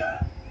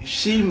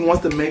 she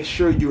wants to make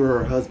sure you're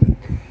her husband.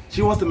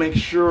 She wants to make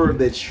sure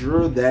that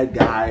you're that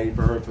guy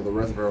for her for the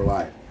rest of her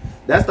life.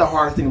 That's the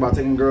hardest thing about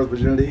taking a girl's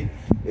virginity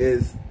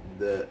is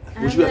the. I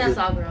don't What think you that's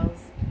have all girls.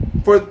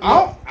 to, for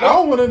I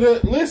wanted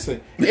to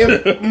listen.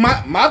 If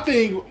my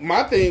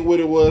thing with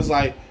it was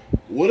like,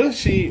 what if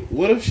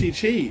she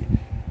cheat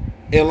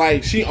and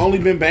like she only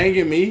been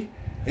banging me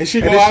and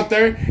she go then out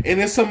there and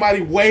there's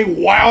somebody way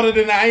wilder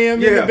than I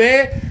am in Yeah. the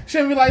bed,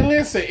 she'll be like,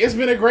 listen, it's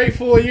been a great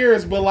 4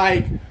 years, but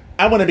like,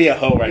 I want to be a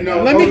hoe right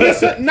now. let me get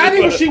some, not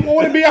even she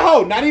want to be a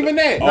hoe, not even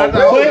that. Not the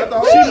But hoe, not the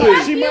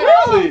hoe. she You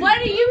might. know,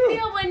 what do you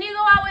feel when you go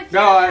out with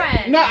your No,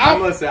 friends? No,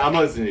 I'm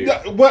listening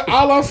to you. But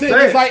all I'm saying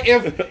Say is it. like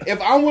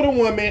if I'm with a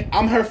woman,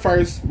 I'm her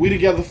first. We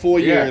together 4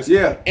 Yeah. years.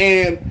 Yeah.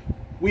 And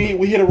we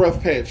hit a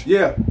rough patch.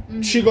 yeah.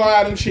 She go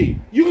out and cheat.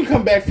 You can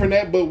come back from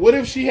that, but what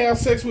if she has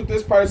sex with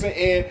this person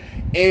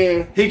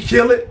and He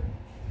kill it.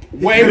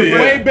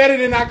 way better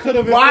than I could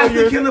have. Why is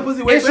the killing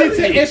pussy way better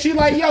than you? And she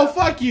like, yo,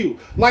 fuck you.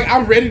 Like,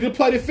 I'm ready to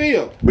play the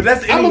field. But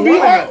that's I'm any woman,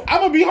 though.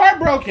 gonna be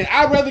heartbroken.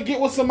 I'd rather get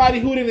with somebody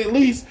who didn't at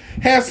least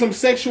have some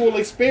sexual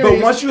experience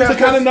But once you have to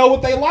kind of sex- know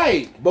what they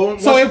like.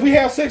 So if we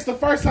have sex the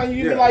first time,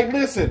 you Yeah. be like,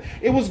 listen,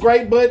 it was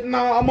great, but no,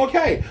 I'm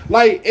okay.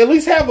 Like, at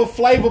least have a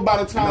flavor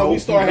by the time we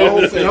start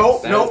having sex.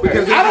 No,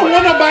 because I don't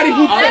want nobody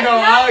who.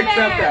 I'll accept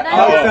that.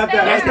 I'll accept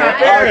that. That's not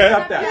fair.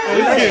 I'll accept that.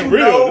 It's getting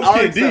real.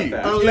 It's getting deep.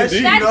 Unless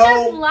you That's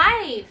know, just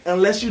life.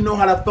 unless you know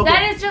how to fuck.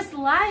 That is just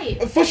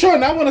life. For sure,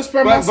 and I want to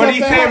spare myself. But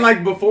he's that saying hard.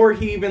 like before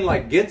he even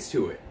like gets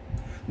to it.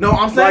 No,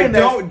 I'm saying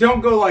Like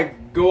don't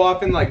go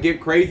off and like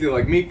get crazy.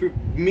 Like me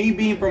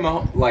being from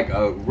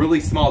a really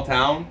small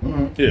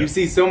town. Yeah. You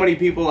see so many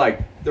people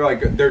like they're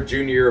like their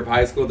junior year of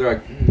high school. They're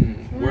like.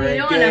 You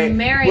don't want to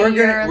marry we're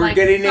your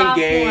getting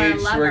sophomore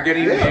engaged. lover. We're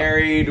getting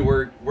married.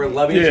 We're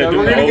loving each Yeah, other.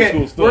 doing We're the gonna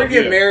old school get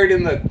stuff, married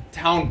in the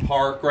town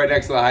park right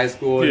next to the high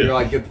school. And Yeah. you're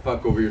like, get the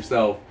fuck over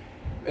yourself.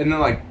 And then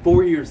like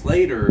 4 years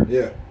later,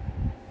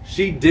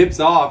 she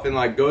dips off and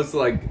like goes to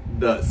like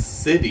the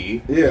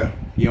city. Yeah.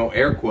 You know,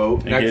 air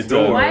quote And next gets,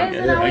 door. Why is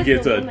it always and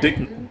gets the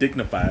women?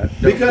 dignified.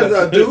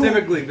 Because dude,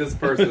 specifically this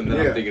person that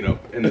I'm thinking of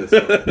in this.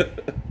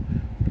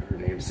 Her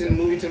name's You seen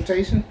the movie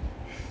Temptation?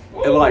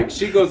 and like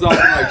she goes off and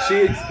like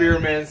she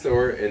experiments,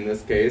 or in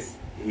this case,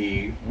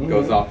 he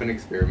goes off and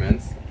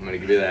experiments. I'm gonna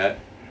give you that.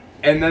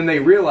 And then they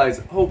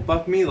realize, oh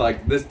fuck me,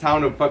 like this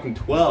town of fucking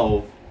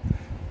 12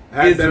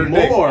 is better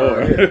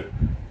more. dick.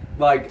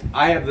 Like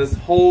I have this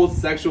whole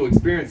sexual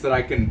experience that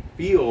I can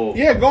feel.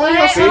 Yeah, go on But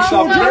your I sexual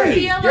also journey.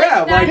 feel like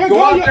Yeah, that- like,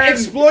 Go out on there and-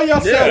 explore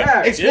yourself,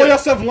 Yeah, explore yeah.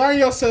 yourself, learn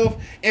yourself,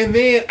 and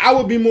then I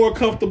would be more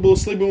comfortable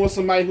sleeping with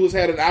somebody who's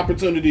had an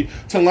opportunity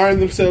to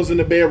learn themselves in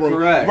the bedroom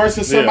Correct.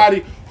 versus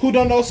somebody who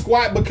don't know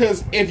squat.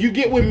 Because if you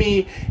get with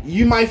me,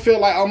 you might feel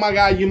like, oh my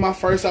god, you my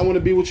first, I want to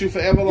be with you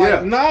forever.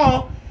 Like,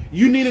 no.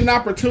 You need an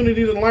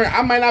opportunity to learn.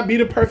 I might not be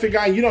the perfect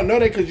guy. You don't know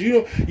that because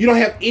you don't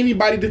have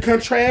anybody to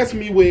contrast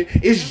me with.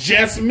 It's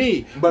just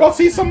me. But- Go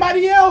see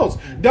somebody else.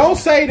 Don't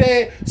say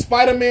that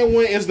Spider-Man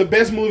 1 is the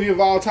best movie of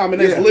all time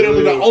and that's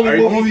literally the only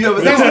movie. you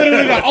ever That's saw.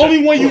 literally the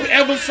only one you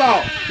ever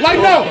saw. Like,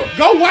 no,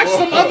 go watch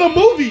some other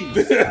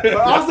movies. But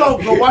also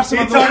go watch some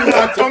He other talking movies.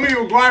 about Tommy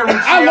McGuire when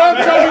I love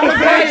Tobey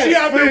Maguire. she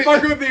out there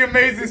fucking with the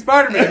Amazing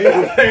Spider-Man. He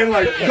was saying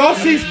like, Go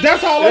see.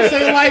 That's all I'm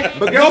saying. Like,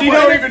 But go guess you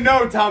what? don't even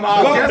know Tom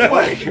Holland. Guess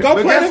what? Go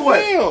But play guess the what?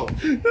 field.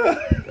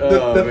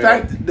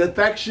 The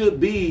fact should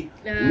be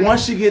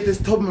once she get this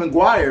Tobey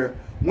Maguire,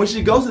 when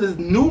she goes to this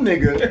new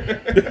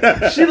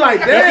nigga, she like,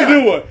 What's the damn.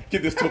 new one?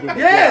 Get this Tobey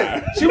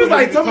Yes, she was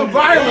like, Tobey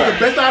Maguire was the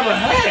best I ever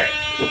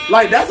had.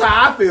 Like that's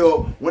how I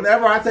feel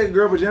whenever I take a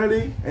girl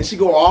virginity and she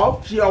go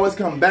off. She always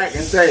come back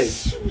and say,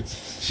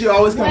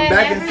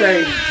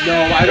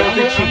 No, I don't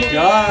think she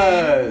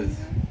does.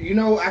 You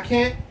know, I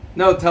can't.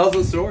 No, tell us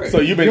the story.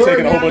 So you've been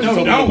taking a whole bunch of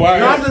Tobey No,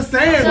 Maguire. I'm just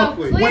saying. So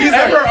clearly-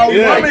 whenever a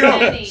Yeah.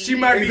 woman, she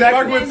might be Exactly.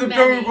 fucking with some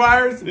Tobey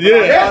Maguires.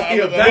 Yeah.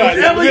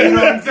 whenever you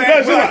know what I'm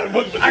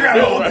saying. I got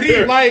a whole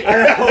team. Like,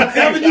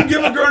 Whenever you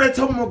give a girl that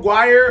Tobey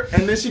Maguire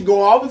and then she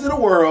go off into the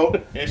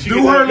world, And she do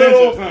gets her her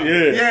little,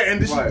 adventures, huh?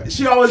 and then Right.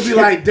 she always be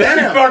like,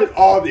 damn. Fuck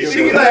all the.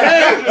 She be like,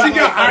 hey, she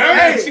got Iron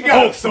Man, she got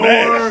Hulk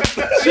Thor,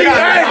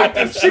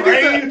 smash.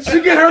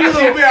 she get her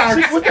little,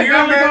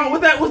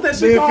 what's that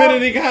shit the called?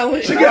 Infinity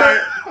Gauntlet.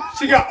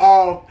 She got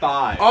all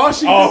 5. All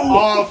she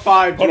all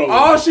 5. Hold on.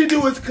 all she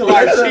do is Like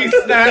collect. she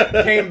snapped,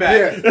 came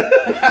back.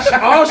 Yes.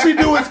 All she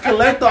do is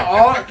collect the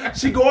all.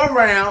 She go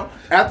around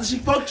after she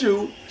fucked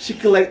you. She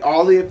collect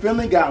all the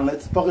Infinity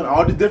Gauntlets, fucking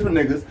all the different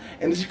niggas,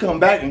 and then she come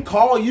back and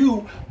call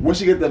you when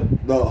she get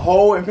the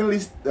whole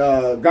Infinity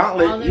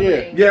Gauntlet. All the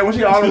rings. Yeah, when she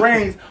get all the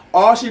rings,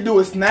 all she do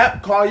is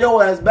snap, call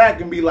your ass back,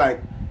 and be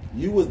like,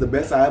 "You was the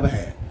best I ever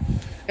had."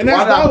 And Why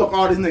that's did I dope. fuck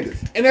all these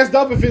niggas? And that's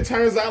dope if it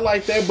turns out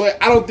like that,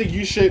 but I don't think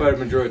you should. But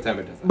majority of the time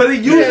it doesn't. But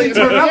it usually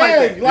turns out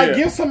like that. Yeah.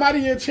 give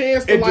somebody a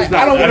chance to It like. does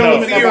not. I don't I want to know.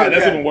 limit That's, nobody.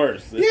 that's even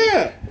worse.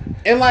 Yeah,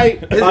 and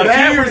like It's A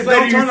bad few when years it later,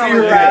 don't you turn see out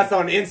her like that. ass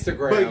on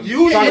Instagram. But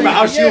usually- talking about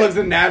how she yeah. lives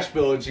in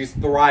Nashville and she's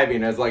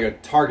thriving as like a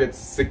Target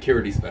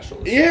security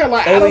specialist. yeah,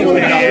 like I don't want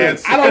to be.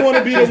 OnlyFans. I don't want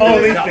to be the one.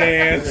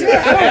 OnlyFans.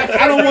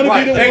 I don't want to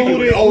Right, be the thank one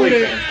who you,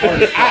 did.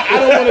 OnlyFans. I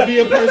don't want to be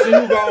a person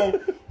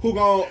who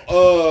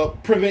gon'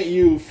 prevent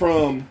you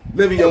from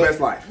Living your best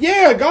life.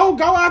 Yeah, go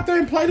out there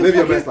and play the Live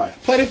your fucking- best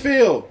life. Play the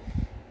field.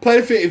 Play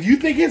the field. If you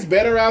think it's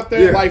better out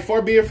there, Yeah. like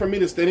far be it from me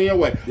to stand in your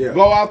way. Yeah.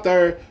 Go out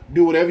there,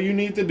 do whatever you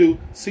need to do,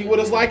 see what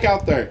it's like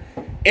out there.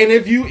 And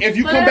if you But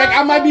come back,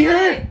 I might be also,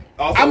 here. like,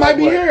 Also I might like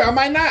be what? here. I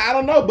might not. I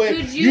don't know. But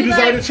Could you deserve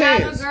like, a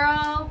chance. have a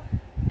girl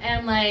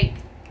and like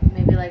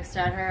maybe like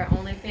start her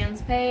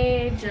OnlyFans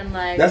page and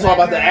like. That's what I'm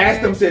let about to her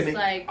ask them, just, Sydney.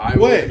 Like, I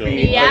What? would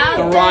be Be a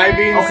out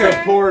thriving there.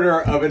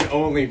 supporter of an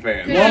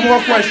OnlyFans. could One you more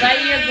just question. Let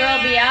your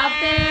girl be out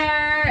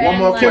there. One and,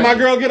 more like, Can my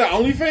girl get an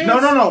OnlyFans?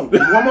 No.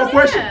 One more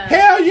question. Yeah.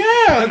 Hell yeah!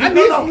 I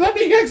need no. let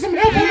me get some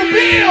help on the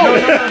bill.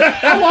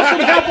 I want some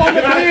help on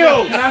the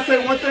bill. Can I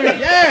say one thing?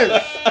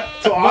 Yes.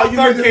 To all All you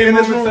niggas in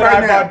this room said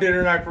right I now, bought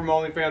dinner night from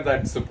OnlyFans,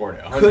 I'd support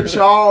it. 100%. could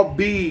y'all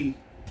be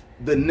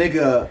the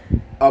nigga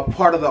a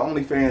part of the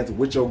OnlyFans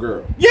with your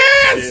girl.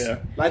 Yes! Yeah.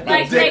 Like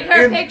take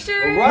her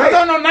picture?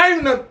 No, not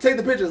even to take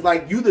the pictures.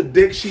 Like, you the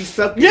dick she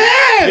sucking.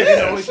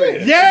 Yes!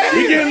 Yes!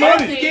 We getting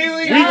money. We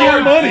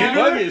getting money.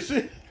 Fuck it.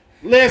 Shit.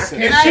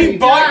 Listen. If she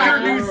bought your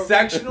new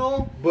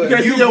sectional, But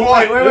Because you you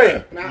bought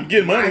wait. You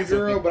get money. My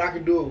girl, but I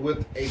can do it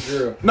with a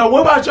girl. No,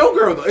 what about your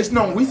girl though? It's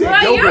no, we said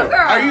What about your your girl.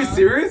 girl? are you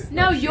serious?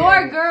 No,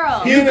 your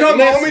girl. You come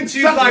Listen, home and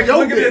she's suck like, your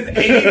look at dick.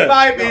 this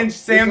 85-inch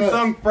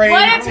Samsung frame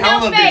What if no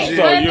television. face?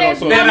 What if there's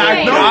So, no Then I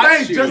face? got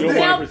face, you. just You're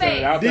dick.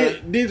 100% out there.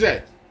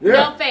 DJ.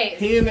 No face.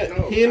 He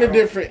in a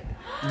different.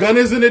 Gun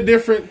is in a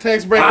different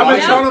tax bracket. I've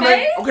been No trying to make.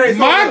 face? Okay, so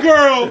My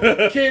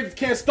look. girl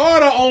can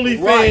start her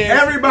OnlyFans. Right,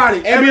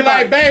 everybody, And be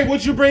like, babe,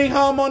 what you bring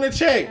home on the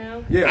check?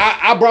 Yeah.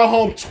 I brought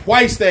home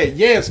twice that.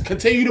 Yes,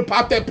 continue to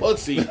pop that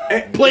pussy.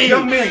 Please.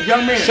 Young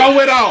man. Show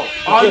it off.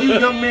 All you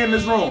young men in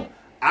this room,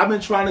 I've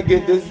been trying to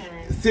get this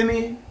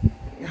Cindy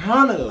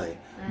Hanley,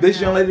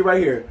 this young lady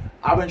right here.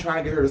 I've been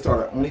trying to get her to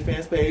start an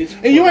OnlyFans page.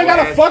 And you ain't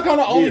gotta last fuck on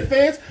the year.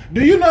 OnlyFans.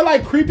 Do you know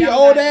like creepy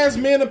old ass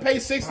men to pay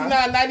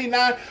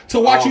 $69.99 to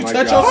watch Oh you my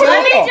touch God.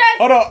 yourself?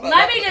 Hold on.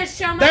 Let me just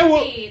show They my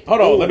will- feet.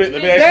 Hold on. Let me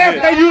They ask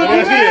you pay this. you Let me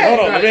ask you this. Hold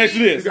on. Let me ask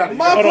you this. You got it.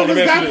 Hold on. Let me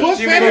Motherfuckers ask got you foot this.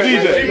 She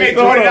made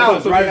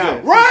fetishes. $20 right now.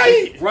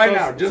 Right. Right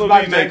now, just So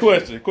by DJ,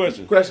 mention.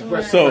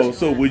 question.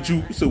 So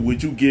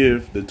would you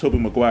give the Tobey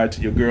Maguire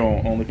to your girl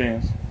on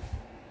OnlyFans?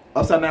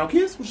 Upside down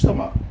kiss? What you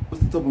talking about?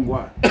 What's the Tobey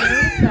Maguire?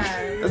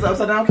 That's an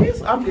upside down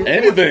kiss? I'm kidding.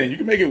 Anything. You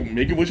can make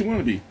it what you want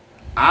to be.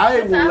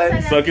 I will let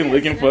upside down. Sucking,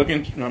 licking,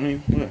 fucking. I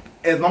mean, what?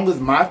 as long as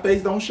my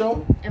face don't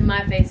show, And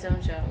my face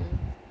don't show.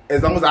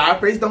 as long as our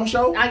face don't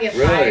show, I'll get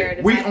Really? fired.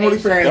 if we my face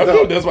OnlyFans shows.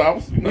 though. That's why I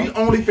was. We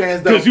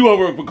OnlyFans though. Because you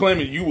over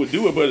proclaiming you would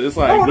do it, but it's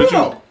like, No, but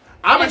no.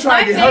 I've been If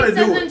trying to my get her to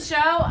face do doesn't it.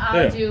 show,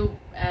 I'll Yeah. do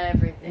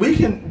everything. We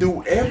can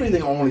do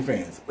everything on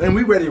OnlyFans, and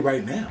we ready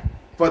right now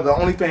for the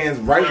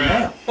OnlyFans right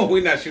now. Oh, we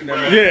not shooting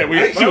that. yeah, we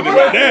ain't shooting it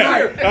right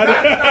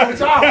now. Not with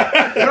y'all.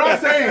 But I'm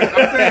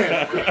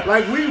saying,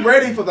 like, we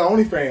ready for the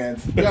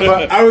OnlyFans. But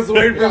I was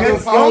waiting for him to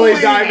It's slowly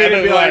only- dive in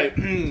and be I like,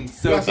 know,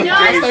 so No, DJ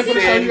I see.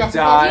 Sin You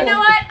died. know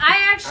what?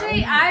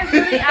 I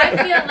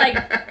feel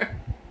like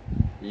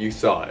You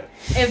saw it.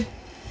 if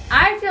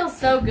I feel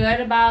so good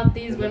about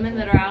these women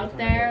that are out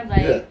there,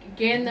 like Yeah.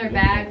 getting their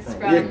bags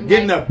from, yeah,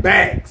 getting like, the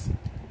bags.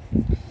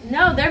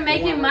 no, they're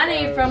making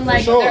money from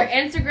like sure. their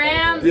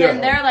Instagrams Yeah.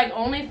 and their like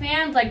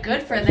OnlyFans. Like,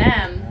 good for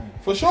them.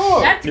 For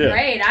sure. That's Yeah.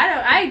 great.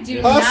 I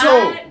do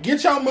Hustle. not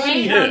Get your money.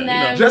 hate Yeah, on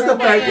them. Just the for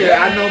fact fucking-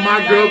 that I know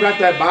my girl got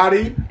that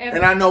body, If-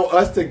 and I know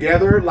us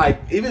together, like,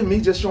 even me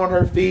just showing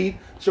her feet,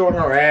 showing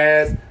her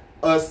ass,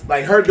 us,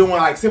 like, her doing,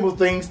 like, simple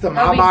things to my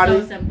That'll be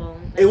body. so simple.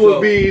 It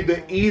would be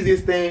the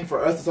easiest thing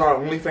for us to start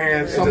OnlyFans.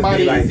 And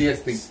Somebody- just be like,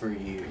 Easiest thing for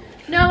you.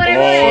 No, but I'm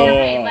saying,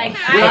 okay, like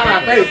without I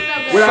our face, feel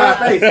so good.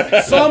 without our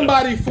face.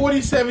 Somebody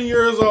 47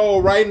 years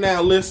old right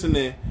now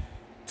listening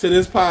to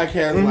this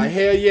podcast like,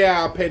 hell yeah,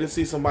 I'll pay to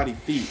see somebody's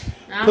feet.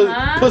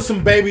 Uh-huh. Put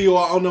some baby oil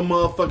on the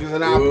motherfuckers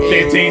and I'll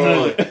pay.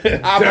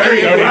 1,500. I'll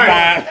pay.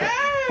 35,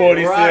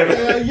 47.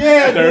 Hell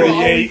yeah,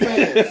 38.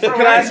 38.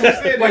 Can I ask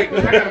you, wait,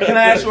 can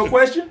I ask you a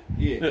question?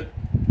 Yeah.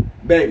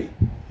 Baby,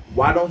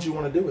 why don't you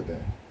want to do it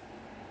then?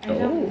 I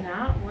do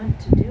not want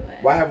to do it.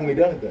 Why haven't we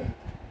done it then?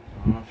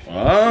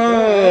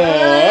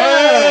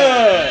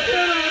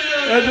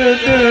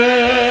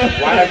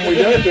 Why haven't we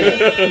done it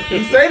then?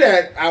 You say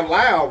that out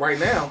loud right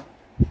now.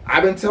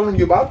 I've been telling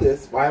you about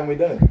this. Why haven't we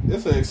done it?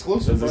 This is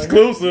exclusive. It's right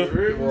here. exclusive.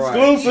 You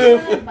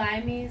Exclusive. want to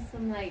buy me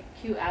some like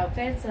cute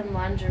outfits and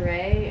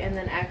lingerie, and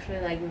then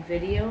actually like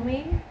video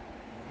me?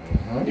 You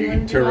wanna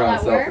can do turn all around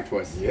that self work? for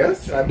twice.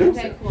 Yes, I do.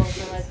 Okay, cool.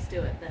 So let's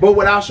do it then. But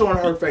without showing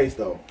her face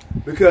though,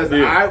 because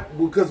Yeah.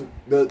 because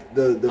the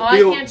oh, I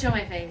field can't show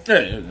my face.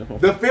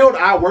 the field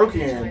I work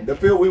in, the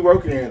field we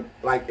work in,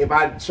 like if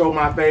I show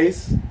my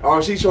face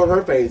or she showed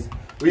her face,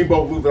 we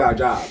both lose our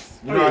jobs.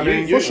 You know what I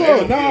mean? For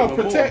sure. No,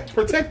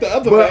 protect the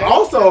other But man.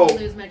 also I'll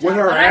lose my job. with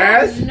her But I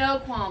have ass, no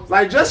qualms.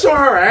 like just showing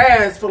her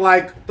ass for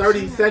like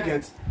 30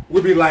 seconds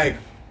would be like,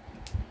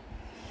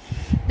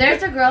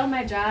 There's a girl in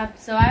my job,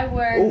 so I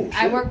work. Oh,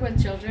 I shit. work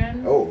with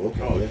children. oh,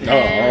 okay.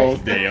 Oh,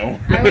 damn.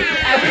 I work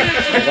with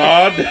children.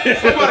 Oh,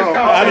 damn.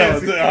 I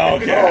know.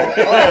 Okay.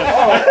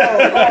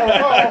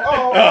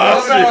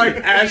 I felt like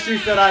Ashley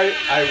said I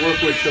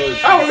work with children.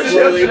 I work with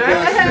Slowly children.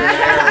 brushed in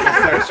there in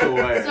a sexual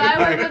way. So I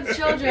work with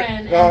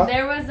children, and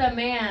there was a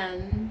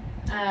man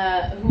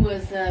who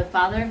was the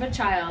father of a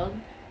child.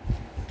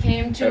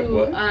 Came to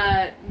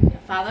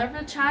father of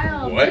a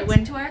child. What?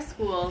 Went to our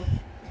school.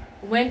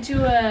 Went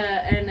to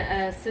an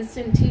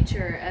assistant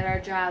teacher at our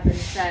job and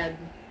said,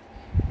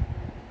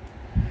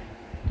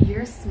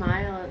 "Your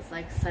smile is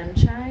like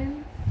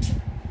sunshine,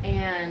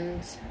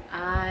 and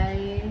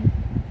I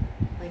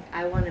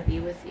want to be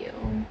with you."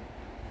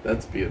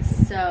 That's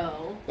beautiful.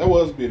 So That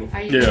was beautiful.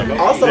 are you? Yeah, trying to-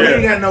 Also, he Yeah.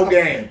 ain't got no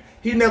game.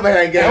 He never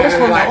had game. That was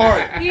from the Like,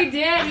 heart. He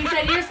did. He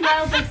said, "Your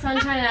smile is like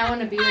sunshine, and I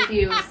want to be with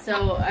you.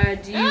 So,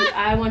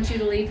 I want you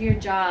to leave your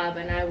job,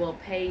 and I will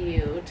pay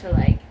you to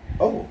like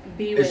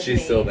be with Is she me.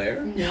 still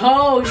there?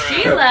 No,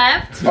 she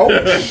left. Oh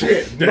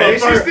shit!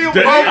 Is she still with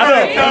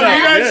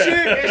Yeah.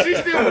 shit? Is she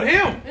still with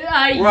him?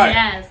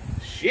 Yes.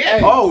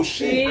 Shit. Oh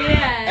shit!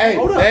 Yes. Hey,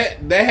 Hold up.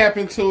 that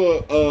happened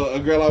to a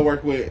girl I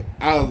work with.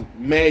 I was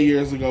mad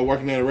years ago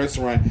working at a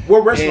restaurant.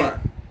 What restaurant?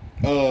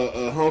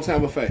 A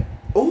hometown buffet.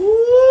 Ooh.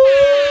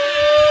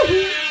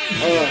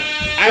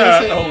 I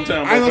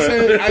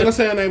ain't gonna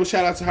say her name, but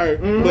shout out to her.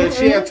 But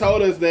she had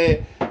told us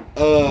that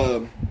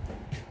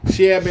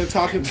she had been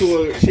talking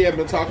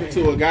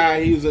to a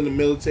guy. He was in the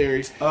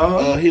military.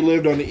 He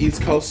lived on the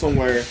East Coast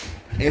somewhere,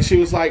 and she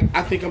was like,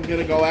 "I think I'm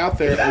gonna go out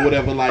there or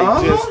whatever." Like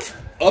just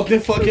up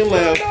and fucking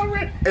left.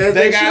 As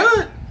they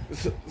should.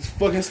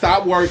 Fucking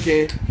stopped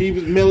working. He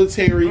was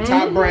military,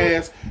 top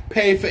brass,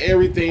 paid for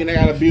everything. They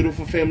got a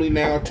beautiful family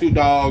now, 2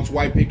 dogs,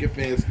 white picket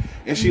fence,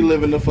 and she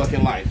living the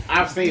fucking life.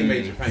 I've seen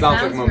Major Pain.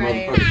 Sounds like my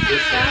great. motherfucking sister.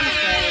 Sounds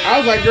great. I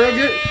was like,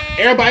 girl,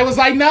 everybody was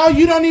like, no,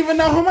 you don't even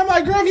know him. I'm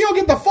like, girl, if you don't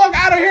get the fuck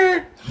out of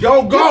here,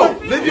 Yo, go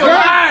live your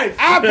life.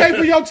 I'll pay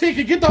for your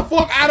ticket. Get the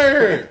fuck out of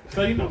here.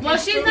 Well,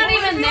 she's not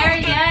even there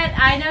yet.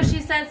 I know she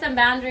set some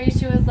boundaries.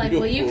 She was like,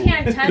 well, you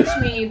can't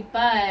touch me,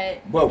 but...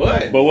 But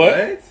what? But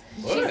what?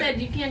 She said,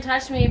 you can't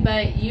touch me,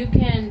 but you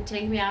can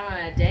take me out on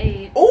a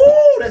date.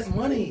 Ooh, that's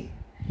money.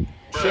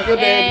 Sugar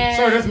daddy.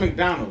 Sir, that's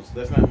McDonald's.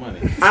 That's not money.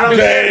 I don't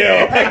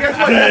Damn.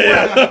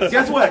 Hey,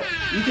 guess what?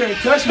 You can't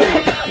touch me.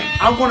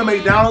 I'm going to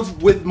McDonald's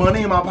with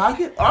money in my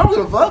pocket. I don't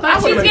give a fuck. But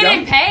I'm going she's to getting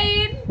McDonald's.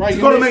 paid. Right,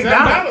 You go to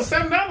McDonald's.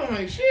 $7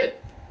 ain't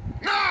shit.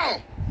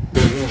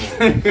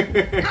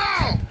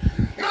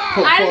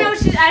 I don't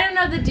know. I don't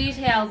know the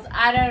details.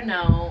 I don't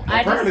know.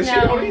 Apparently I she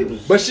just don't know. either.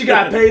 But she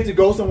got paid to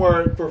go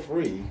somewhere for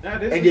free Nah,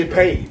 this and is get true.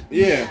 paid.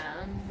 Yeah.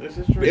 This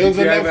is true. It was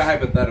Do you have enough- a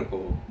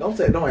hypothetical? Don't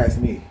ask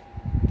me.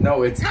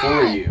 No, it's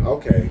for you.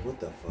 Okay, what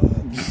the fuck?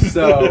 So,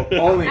 So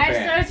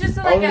OnlyFans. it's just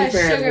like a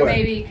OnlyFans sugar what?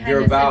 baby kind You're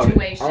of about it.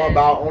 situation. I'm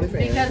about OnlyFans.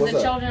 Because What's the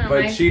up? children in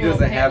But my she school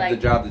doesn't pay, have like, the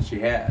job that she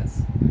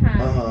has.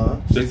 Uh-huh.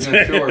 She's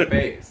gonna show her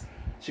face.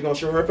 She gonna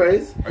show her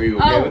face? Are you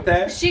okay with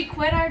that? She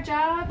quit our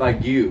job.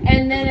 Like you.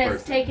 And then as a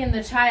it's person. taken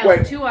the child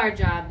Wait. to our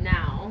job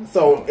now.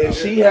 So if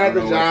she I had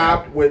don't the know what's job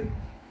happening. with,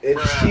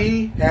 if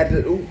she had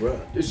to, ooh,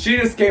 bruh. She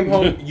just came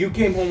home. You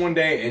came home one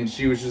day and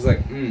she was just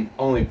like,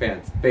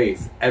 OnlyFans,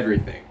 face,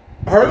 everything.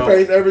 Her No.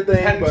 face, everything.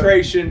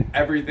 Penetration,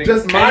 everything.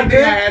 Just my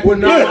Anything I had dick to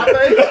with do. not my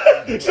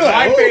face?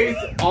 My face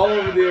all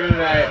over the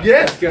internet.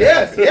 Yes, It's gonna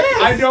yes, happen.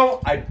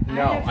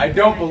 yes. I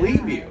don't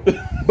believe you.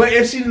 But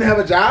if she didn't have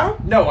a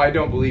job? No, I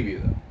don't believe you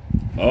though.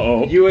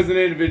 Uh-oh. You as an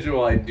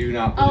individual, I do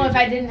not believe Oh, if you.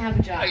 I didn't have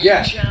a job.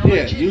 Yeah.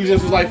 Yeah, you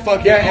just was like,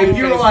 fuck Yeah, it. if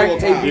you were OnlyFans like, full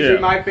hey, time. DJ, Yeah.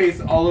 my face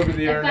all over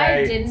the If internet.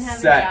 I didn't have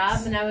sex. a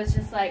job and I was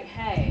just like,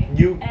 hey,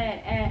 You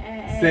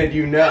said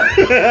you know.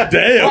 Damn.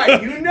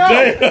 Right, you know.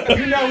 Damn.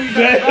 You know he's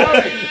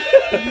about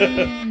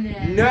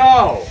it.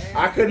 No.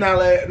 I could not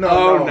let, no.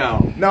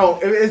 Oh, No,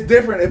 it's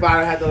different if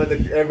I had to let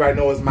everybody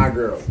know it's my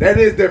girl. That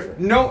is different.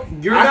 No,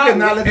 you're I not. could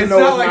not let them It's know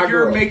not it's my like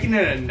you're girl. making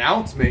an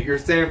announcement. You're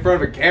standing in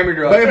front of a camera.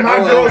 You're But like, if my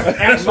 "Hello, girl's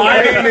actual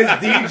my name name is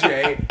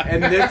DJ,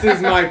 and this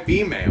is my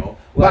female."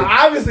 But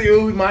Like, obviously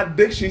it was my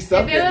dick she if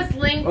sucked it in. was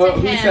linked Well, to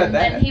who said him,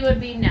 that? then he would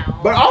be no.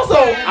 But also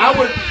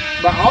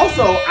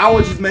I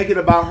would just make it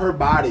about her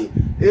body.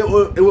 It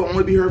would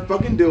only be her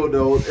fucking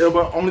dildo. It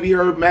would only be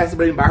her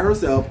masturbating by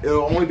herself. It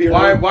will only be her.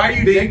 why are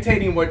you being-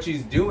 dictating what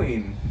she's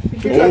doing?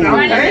 Because I'm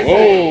Running the paying.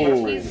 page.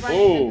 Oh, He's oh.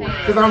 running the page.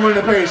 Because I'm running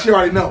the page. She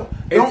already know.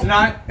 It's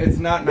not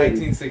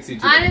 1962.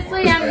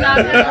 Honestly, anymore. I'm not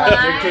gonna You're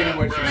lie. dictating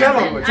what you Tell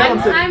do. him, tell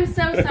him. I'm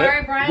so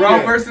sorry, Brian.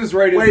 Roe versus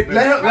Wade. Wait,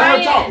 let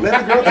her talk.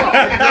 Let the girl talk.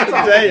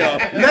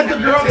 Damn. Let the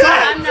girl I'm talk.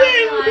 not gonna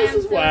lie, This I'm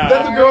is so wild.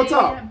 Let the girl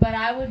sorry, talk. But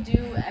I would do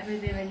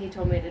everything that he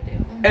told me to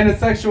do. And a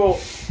sexual.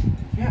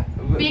 Yeah.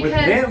 With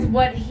Because him.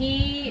 what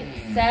he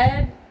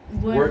said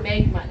would Work.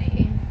 make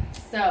money.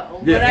 So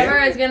Yeah. whatever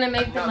is gonna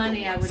make the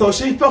money, I would. So do.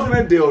 she fucking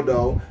a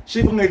dildo.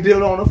 She fucking a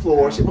dildo on the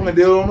floor. She fucking a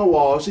dildo on the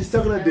wall. She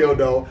sucking a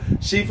dildo.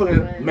 She fucking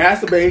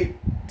masturbate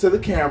to the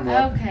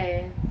camera.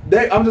 Okay.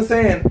 I'm just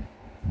saying,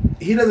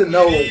 he doesn't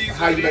know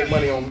how you make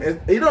money on.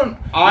 You don't.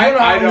 I you don't know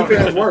how don't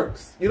OnlyFans know.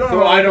 works. You don't So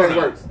know how I don't OnlyFans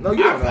know. works. No,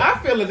 you don't know. I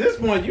feel at this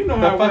point you know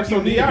The how it works. fuck So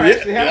you do y'all mean?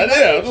 actually have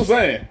Yeah, a I'm just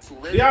saying.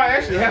 do y'all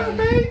actually have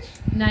a page?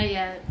 Not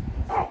yet.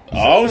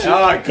 Oh,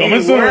 shit.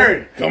 Coming key soon.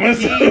 word. Coming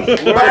soon. But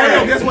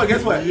hey, guess what?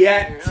 Guess what?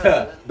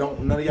 Yet.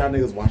 Don't none of y'all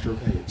niggas watch her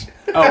page.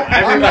 Oh,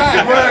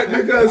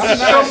 everybody. Because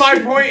So my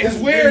point is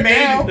weird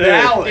made now.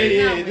 valid.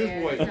 It's not this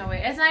weird. boy. It's not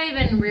weird. It's not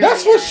even real.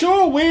 That's for yet.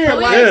 sure weird. But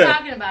we Like, were Yeah.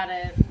 talking about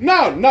it.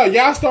 no,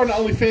 y'all starting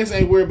OnlyFans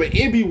ain't weird, but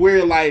it'd be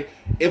weird. Like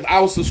if I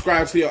was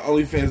subscribed to your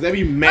OnlyFans, that'd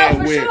be mad Oh,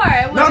 for weird. sure.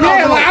 It No, was- no,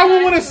 Yeah, no. like I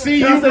would want to see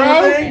Can you, I say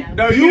one bro. thing?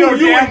 No, you know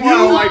damn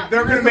well, like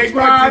they're gonna make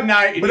one subscribe,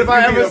 tonight. and But if he's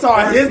I gonna be ever the saw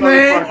first his name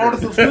motherfucker. on the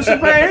subscription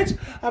page,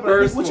 I'd be like,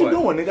 First what you one.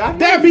 doing, nigga?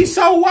 That'd be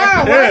so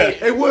wild, Yeah.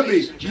 right? It would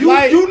be. You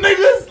Like- you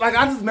niggas, like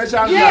I just met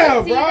y'all. Yeah,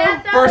 like, See bro.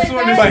 that, though? First Is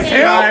one that to a But thing? him,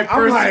 subscribe. I'm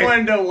First like-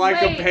 one to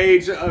like Wait. a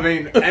page. I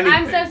mean, anything.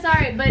 I'm so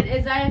sorry, but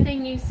is that a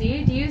thing you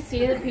see? Do you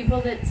see the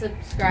people that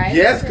subscribe?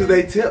 Yes, because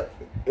they tip.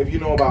 If you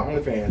know about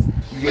OnlyFans,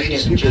 you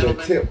get people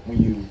that tip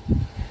when you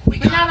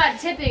But not about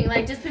tipping,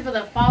 like just people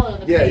that follow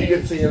the page. Yeah, you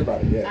get to see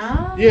everybody. Yes.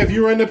 Oh. Yeah, if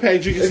you run the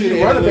page, you can If see you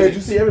the run the page, analytics.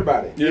 you see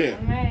everybody. Yeah.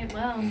 All right,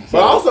 well.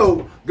 But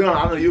also, Gunn,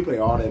 I know you pay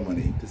all that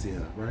money to see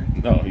her,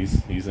 right? No, he's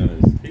in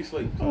his. He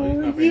sleeps. So Are he's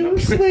not paying you no-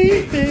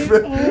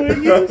 sleeping? Are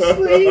you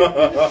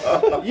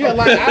sleeping? Yeah,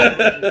 like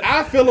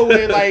I feel a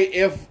way like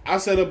if I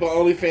set up an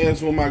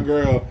OnlyFans with my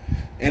girl,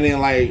 and then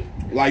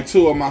like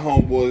two of my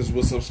homeboys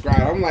would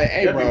subscribe. I'm like,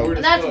 hey, That'd be bro. weird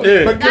as That's fuck.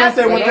 Yeah. But can I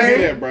say one Don't do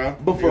thing? that, bro.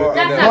 Before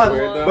That's a not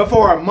month, cool.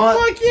 before a month,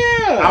 Fuck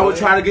yeah. I would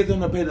try to get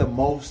them to pay the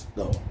most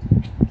though.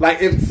 Like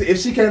if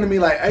she came to me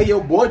like, "Hey,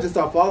 your boy just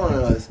started following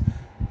us,"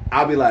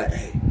 I'll be like,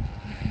 "Hey,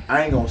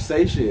 I ain't gonna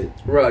say shit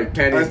We're like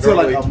pennies until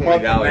like normally a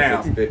month from $20. now."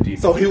 It's 50.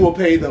 So he will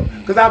pay them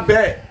because I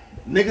bet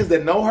niggas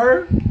that know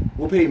her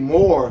will pay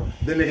more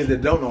than niggas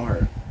that don't know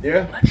her.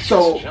 Yeah.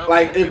 So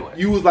like if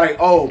you was like,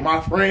 "Oh, my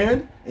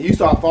friend," and you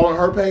start following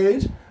her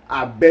page,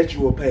 I bet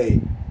you will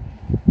pay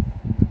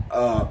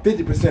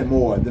 50%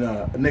 more than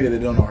a nigga that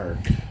don't know her.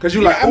 Cause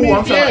you like, I "Oh, mean,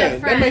 I'm sorry." yeah,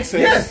 that makes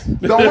sense. Yes.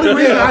 The only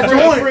reason I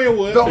friend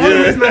would. joined, the only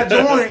Yeah. reason I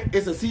joined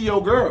is to see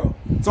your girl.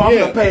 So I'm Yeah.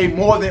 gonna pay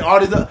more than all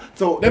these other.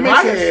 So That in makes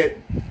my sense. head,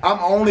 I'm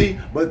only.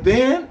 But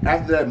then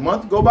after that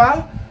month go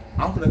by,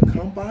 I'm gonna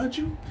come find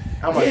you.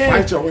 I'm gonna Yeah.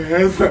 fight your ass. Yeah,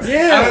 I was literally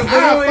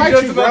I'll fight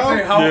just you, about bro. to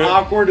say, how Yeah.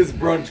 awkward is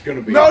brunch gonna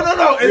be? No, no,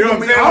 no. It's You know what gonna I'm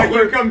be saying? Like, you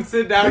awkward. come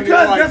sit down and Because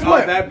you're like, guess oh,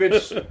 what? that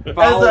bitch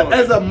following.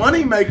 As a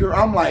money maker,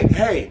 I'm like,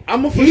 hey,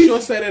 I'm gonna for he's-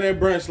 sure say that at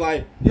brunch.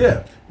 Like,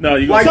 Yeah. No,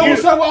 you Like gonna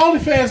so get what's up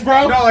with OnlyFans,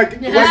 bro? No, like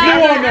Yeah. Let's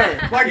go on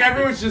there. like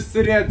everyone's just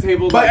sitting at a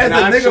table. But like, as a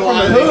nigga from the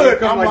nonchalantly, hood,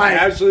 come, I'm like,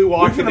 casually we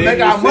walking finna in, make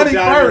you our sit money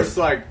down, and first. it's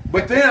like,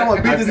 But then I'm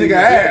gonna beat I've this seen nigga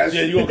this. ass.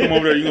 Yeah, you gonna come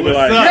over there. You gonna be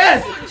like,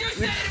 Yes.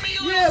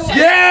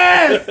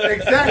 Yes.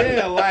 Exactly.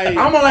 Yeah, like I'm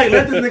gonna like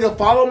let this nigga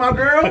follow my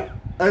girl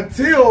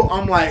until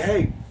I'm like,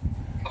 hey.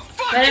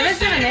 But if it's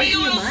gonna make you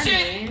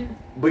money.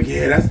 But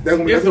yeah, that's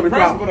gonna be It's the the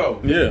principle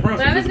problem. though. Yeah. But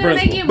if it's gonna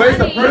make you But it's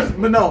the money.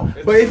 principle. But no.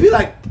 But if he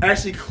like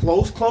actually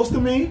close to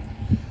me,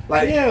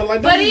 like yeah,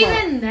 like But don't be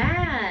even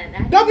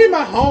that. don't be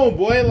my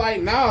homeboy.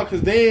 Like, nah,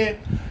 cause then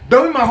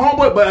don't be my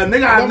homeboy, but a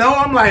nigga I know,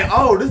 I'm like,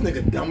 oh, this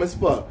nigga dumb as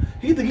fuck.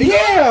 He think he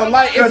yeah,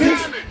 like if Cause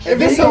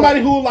it's he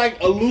somebody who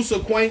like a loose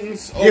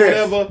acquaintance or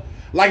Yes. whatever.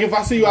 Like if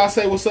I see you, I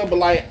say what's up, but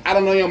like I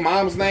don't know your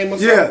mom's name or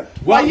something. Yeah.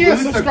 Well, yeah,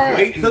 loose subscribe.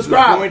 acquaintance.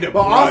 subscribe. Going to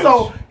But brunch.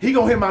 also he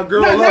gonna hit my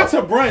girl No, not up.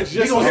 to brunch. He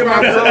Just gonna hit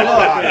my subscribe girl to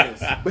up.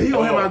 OnlyFans. But he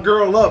gonna hit my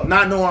girl up,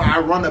 not knowing I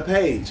run the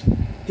page.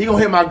 He gonna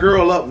hit my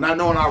girl up, not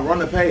knowing I run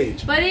the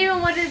page. But even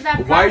what is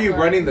that? Why are you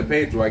problem? running the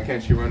page? Why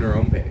can't she run her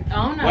own page? Oh,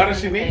 I'm not Why does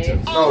she running need the to?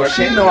 page. No,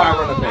 she know I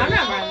run the I'm page.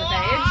 not running the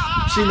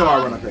page. She know I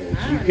run the page.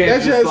 You can't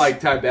That's just just-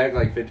 like tie back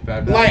like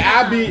 $55. Like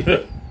I be,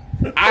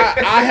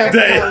 I have.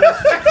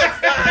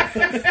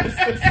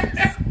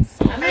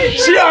 I mean,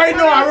 She already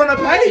know I run a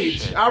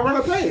page. I run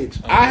a page.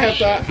 I have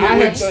to. I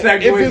which have to. If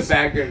segues it's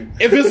back in.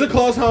 if it's a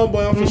close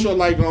homeboy, I'm for sure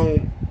like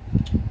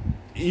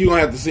you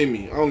gonna have to see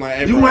me. I'm like,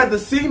 hey, You bro. gonna have to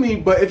see me,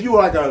 but if you were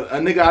like a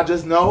nigga I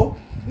just know,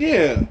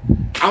 Yeah.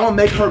 I'm gonna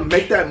make her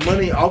make that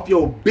money off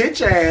your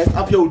bitch ass,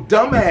 off your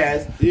dumb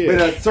ass. Yeah. But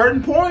at a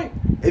certain point,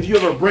 if you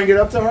ever bring it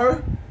up to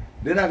her,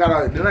 then I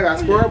gotta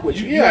square up with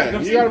you. Yeah,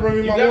 you gotta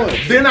bring me my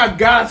lunch. Then I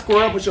gotta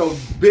square up with your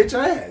bitch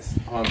ass.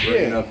 I'm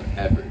bringing Yeah. up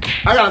ever.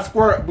 I gotta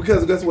square up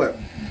because guess what?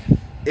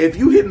 If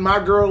you hitting my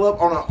girl up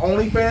on an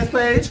OnlyFans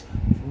page,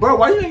 bro,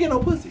 why you ain't get no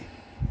pussy?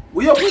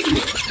 Where your pussy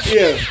at?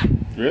 Yeah.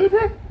 really,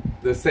 bro?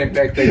 The same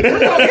fact that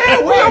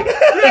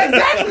Yeah,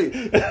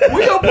 exactly.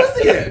 Where your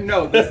pussy at?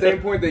 no, the same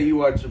point that you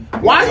watch.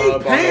 Why are you Pornhub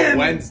on paying- a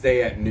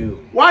Wednesday at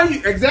noon? Why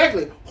you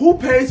exactly? Who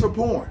pays for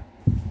porn?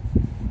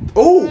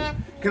 Oh,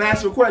 can I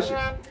ask you a question?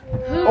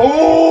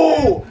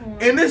 Oh,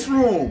 in this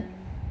room,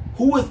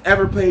 who has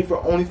ever paid for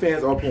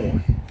OnlyFans or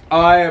porn?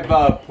 I have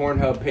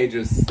Pornhub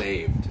pages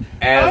saved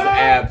as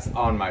apps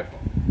on my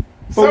phone.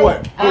 For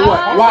what? For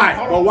what? Why?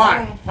 hold But on, why?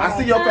 hold on, I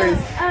hold see your face.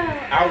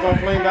 I was on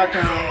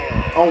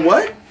flame.com. On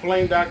what?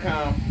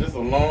 Flame.com. This is a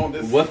long.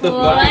 This What the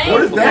What? fuck?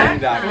 What is that?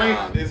 Flame.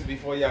 Flame.com? This is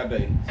before y'all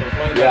day. So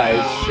flame.com. Yeah,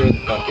 it sure the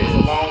fuck It's a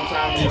is. long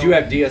time. Did you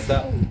have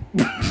DSL?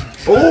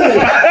 Ooh, is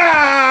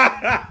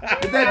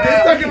that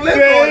dick sucking lip or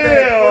is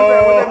that?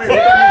 What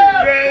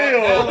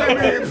that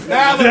mean? What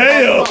that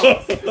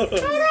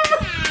mean?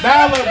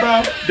 Dial up, bro.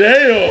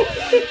 Damn.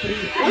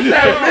 What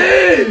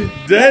that mean?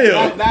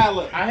 Damn. Dial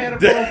up. I had a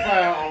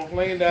profile on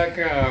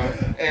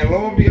flame.com, and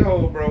lo and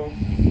behold, bro,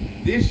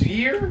 this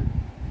year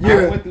I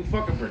Yeah. went through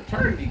fucking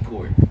fraternity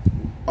court.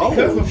 Oh,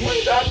 Because of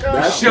flame.com.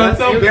 That's- Shut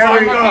the It was fuck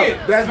on my up. kid.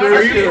 That's My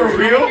very kid, scary. for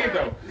real?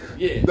 Though.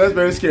 Yeah. that's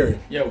very scary.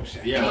 Yo,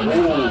 shit. Yeah. What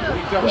you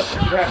talking about?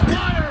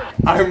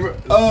 What happened?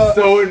 I'm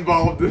so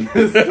involved in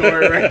this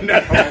story right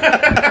now.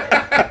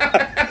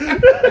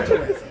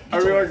 I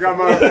really got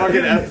my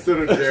fucking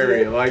episode of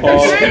Jerry. Like,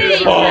 Pause. this shit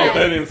is Pause. real.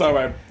 That didn't sound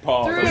right.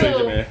 Pause. I see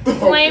you, man.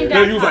 Flame.com.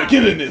 Then he was like,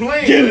 get in this.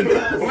 Flame. Get in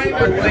this.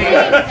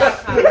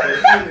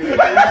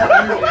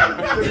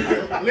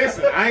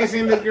 Listen, I ain't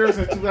seen this girl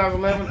since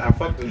 2011. I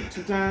fucked her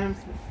 2 times.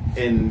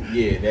 And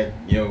yeah, that,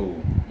 yo.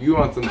 You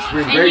want some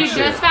spring And break you shit?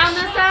 just found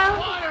this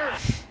out?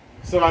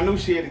 So I knew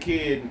she had a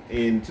kid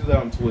in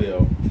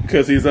 2012.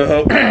 Because he's a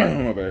hoe.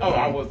 My bad. Oh,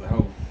 I was a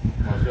hoe.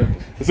 Most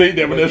definitely. See,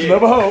 definition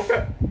of a hoe.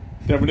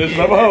 Definition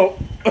of a hoe.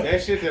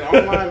 That shit, that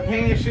online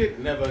paying shit,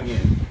 never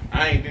again.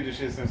 I ain't did the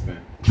shit since then.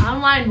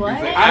 Online what?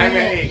 I've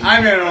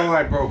had an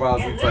online profile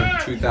since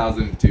like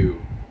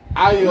 2002.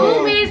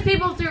 Who meets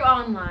people through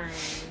online?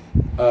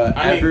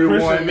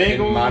 Everyone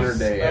in modern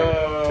day.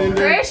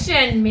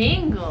 Christian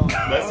Mingle.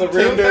 That's a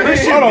real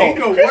thing. Hold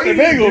on. Christian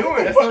Mingle.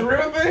 That's a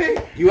real thing.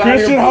 You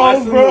Christian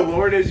hoes, bro. The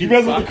Lord as you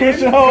messing with the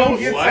Christian hoes?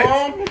 He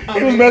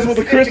was messing with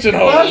the Christian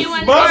hoes. You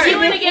want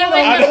to get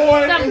with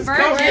some virgins?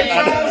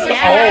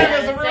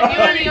 Yes. If you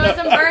want to get with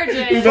some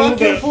virgins.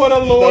 Fucking for the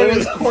Lord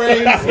is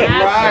crazy.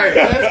 Right.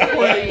 That's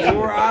crazy.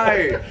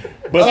 Right.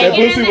 But that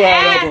Taking pussy in the wide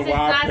ass, open. it's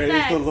Why not praise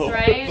sex, the Lord?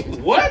 right?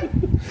 What?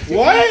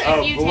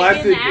 If you take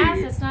blessed in the be. ass,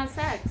 it's not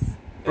sex.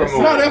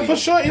 No, that for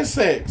sure is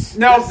sex.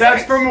 No,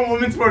 that's from a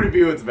woman's point of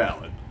view. It's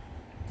valid.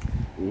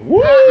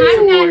 Woo!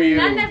 I'm not Wait,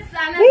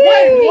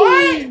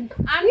 saying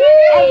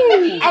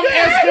I'm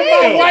asking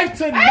my wife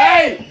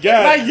tonight.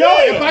 God Like, yo,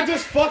 damn. if I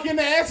just fuck in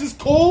the ass, it's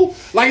cool.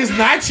 Like, it's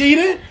not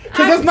cheating.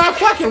 Because that's not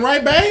fucking,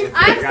 right, babe?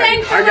 I'm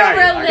saying from got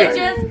a you.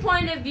 religious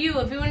point of view.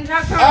 If you want to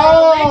talk from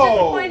Oh. a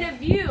religious point of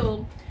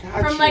view,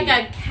 from like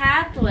a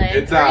Catholic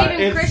It's or even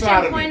it's Christian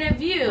sodomy. point of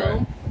view,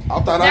 Right. I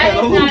thought I that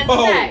had a is not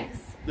loophole. sex.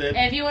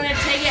 If you want to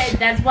take it,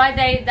 that's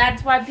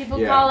why people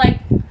Yeah. call like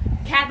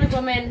Catholic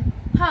women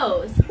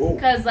hoes, Ooh.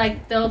 because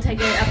like they'll take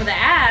it up the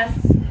ass,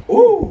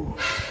 Ooh.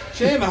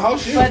 She ain't a hoe.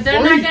 She but a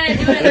they're freak. not gonna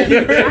do it in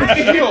the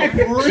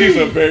vagina. She's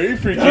a very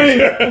freaky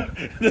girl.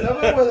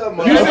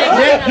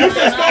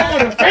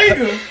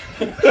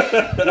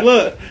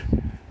 Look,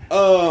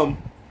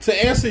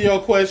 to answer your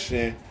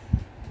question,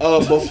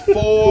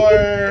 before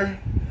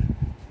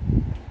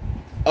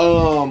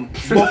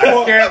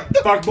Can't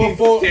fucking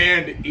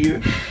stand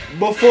either.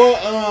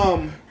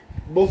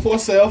 before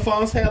cell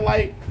phones had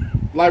like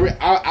I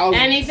was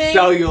Anything?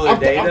 Cellular I'm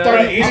data.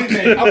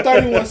 30, I'm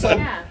 31. So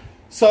Yeah.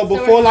 so So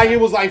before we're- like it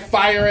was like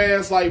fire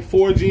ass like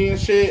 4G and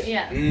shit.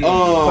 Yeah.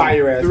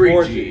 Fire ass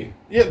 3G.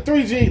 Yeah,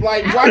 3G.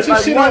 Like watching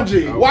Like shit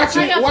 1G. on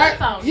watching Like a watch, flip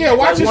phone. yeah,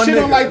 watching one shit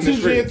on nigga like in the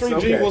 2G and streets.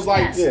 3G Okay. was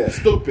like Yeah.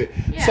 stupid.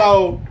 Yeah.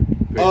 So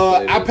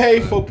I Basically,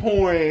 paid for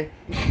porn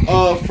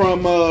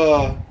from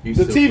You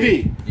the still TV.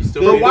 pay- You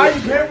still But pay Why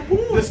for you it. paying for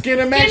porn? The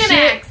Skinamax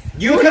shit. Skinamax.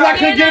 Because I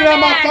couldn't get it on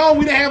my Skinamax. phone.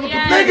 We didn't have a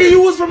Yeah. computer. Nigga,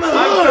 you was from the I'm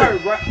hood. sorry,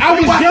 right? I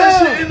was Watch that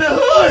shit young. in the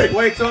hood.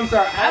 Wait, so I'm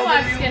sorry. I How old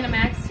watched are you?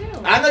 Skinamax too.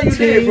 I know you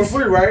did it for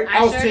free, right?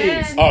 I was sure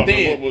teens. did. Oh,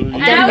 Dead. well, I'm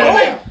And I was What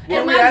like, we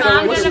is my at?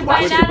 mom What's gonna your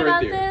find out birthday?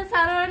 about this?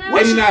 How do I know?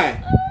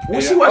 89.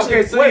 When she watched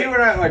Okay, so wait, you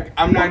and I, like,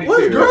 I'm 92.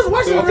 What's girls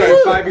watching so the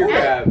it's hood? like 5-year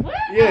gap. What?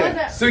 Yeah. How was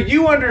it? So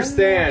you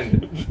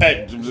understand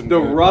Hey, the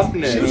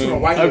roughness She was from a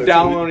white of hood,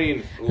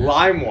 downloading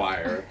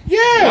LimeWire on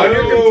Yeah.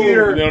 your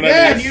computer, No, no,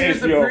 Yes. and you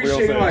just HBO real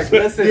appreciating, like, fast.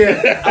 listen,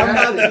 Yeah. I'm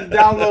about to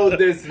download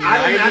this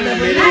I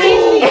never 90-minute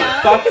knew.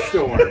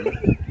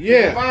 fuckstorm.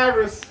 Yeah.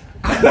 Virus.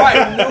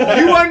 Right,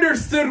 you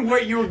understood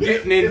what you were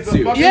getting into.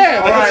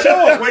 Yeah, All right. for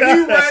sure. When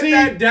you read See,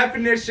 that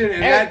definition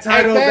and at- that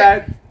title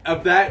at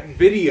of that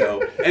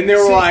video, and they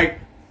were See- like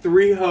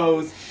 3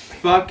 hoes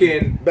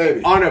fucking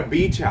Baby. on a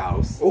beach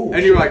house, Ooh,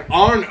 and you're shit. like,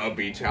 on a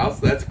beach house?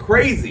 That's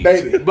crazy.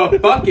 Baby.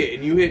 But fuck it,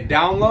 and you hit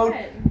download,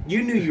 What?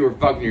 you knew you were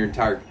fucking your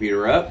entire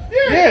computer up,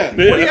 Yeah. What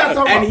do you got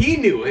talking and about? he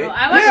knew it. Well,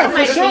 I watched Yeah,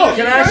 my for sure. TV.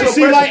 Can I ask you a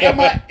See, question?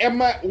 like, at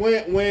my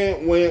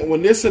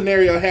when this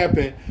scenario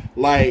happened,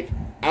 like,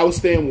 I was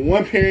staying with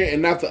one parent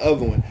and not the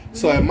other one.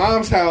 So at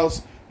mom's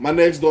house, my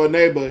next door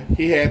neighbor,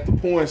 he had the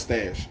porn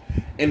stash.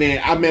 And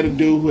then I met a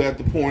dude who had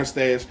the porn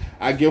stash.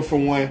 I give for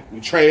one, we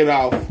trade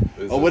off,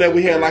 or whatever.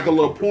 We had like a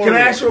little porn. Can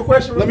I ask you a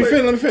question? Let me real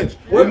finish.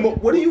 quick? Let me finish.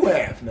 What do you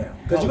have now?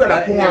 Because you got a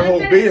Let porn me whole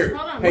finish. beard.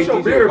 Hold on. Hey, What's your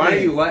DJ, beard why don't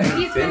mean? you let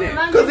him He's finish?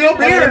 Because your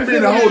beard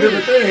mean a whole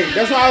different thing.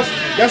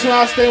 That's when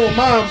I was staying with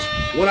moms.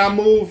 When I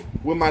moved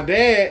with my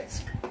dad,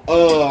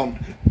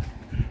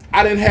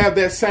 I didn't have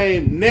that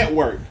same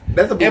network.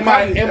 That's a And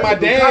my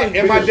dad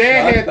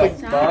had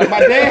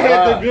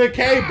the good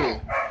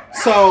cable.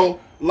 So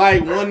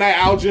like one night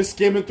I was just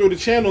skimming through the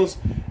channels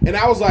and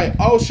I was like,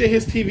 oh shit,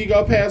 his TV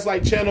go past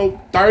like channel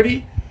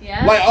 30.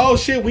 Yeah. Like, oh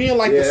shit, we in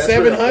like Yeah, the that's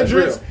real, that's 700s.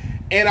 real.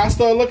 And I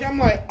started looking, I'm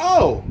like,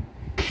 oh,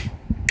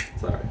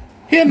 Sorry.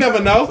 he'll never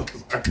know.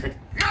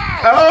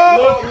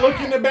 Oh, Look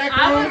in the back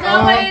I room. was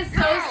always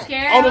so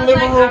scared. On the I was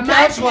living like, room are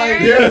my couch, like,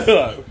 parents-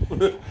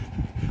 Yeah.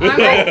 Are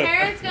my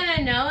parents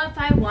gonna know if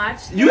I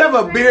watch this? you have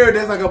a beard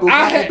that's like a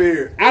I Bukaki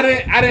beard.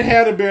 didn't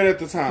have the beard at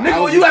the time. I Nigga,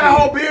 was when you got a kid.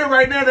 whole beard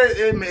right now, that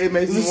it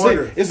makes me It's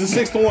wonder. a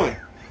 6-to-1.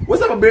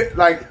 What's up a beard?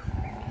 Like,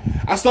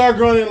 I started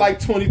growing in like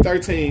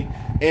 2013,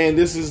 and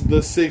this is the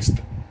 6th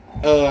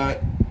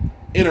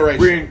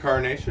iteration.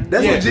 Reincarnation.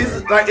 that's Yeah. what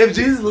Jesus, like, if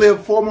Jesus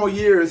lived 4 more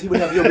years, he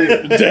would have your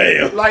beard.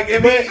 Damn. Like,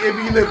 if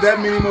he lived that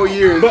many more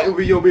years, it would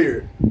be your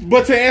beard.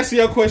 But to answer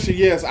your question,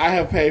 yes, I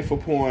have paid for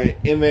porn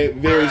in a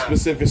very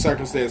specific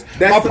circumstance.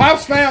 That's My the-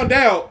 pops found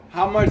out,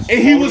 How much? and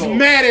he was total-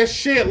 mad as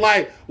shit,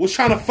 like, was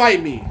trying to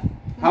fight me.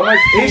 How much?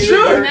 He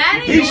should. Mad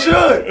at He you?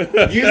 should.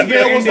 His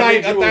bill was like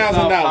Individual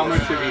stuff, How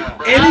much $1,000. should be?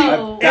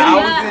 Oh,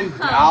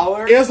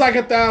 $1,000? It was like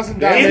 $1,000.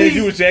 That means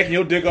you was jacking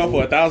your dick off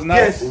for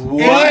 $1,000.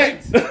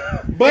 Yes.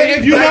 But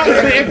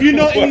if you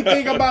know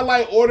anything about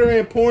like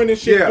ordering porn and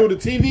shit Yeah. through the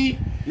TV,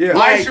 Yeah.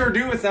 Like, I sure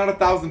do. It's not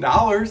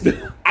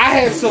 $1,000. I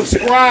had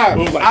subscribed.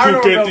 It was like I don't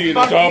know, 250 in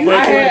the fuck top you.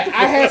 breaker.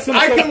 I had some.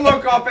 I can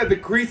look up at the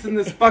crease in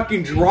this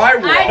fucking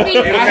drywall I'd be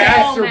and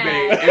so masturbate.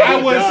 mad. and I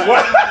be was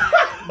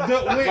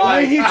done.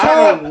 when he I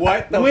don't told know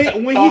what the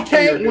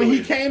when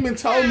he came and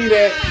told me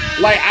that,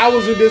 like, I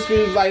was in this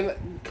was like,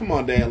 come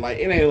on, Dad, like,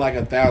 it ain't like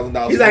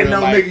 $1,000. He's like,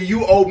 no, nigga,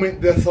 you owe me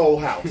this whole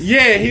house.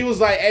 Yeah, he was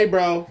like, hey,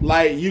 bro,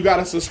 like, you got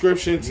a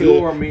subscription You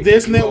owe to me-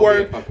 this you owe me a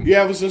network. fucking- You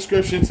have a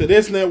subscription to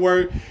this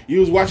network. You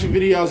was watching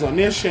videos on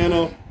this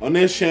channel, on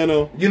this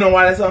channel. You know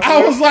why that's unfair?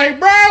 I was like,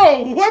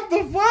 bro, what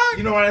the fuck?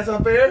 You know why that's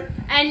unfair?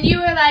 And you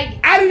were like,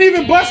 I didn't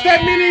even bust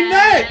that many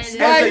nuts. As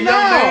Like, a young no.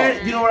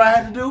 man, you know what I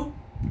had to do?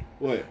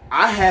 What?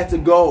 I had to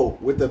go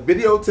with the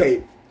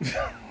videotape.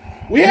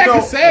 We had No,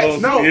 cassettes.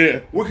 No,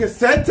 Yeah. with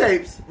cassette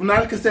tapes,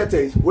 not cassette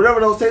tapes,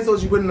 whatever those tapes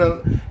was you put in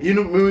the, you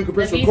know, when we could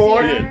press The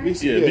record.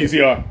 VCR? Yeah,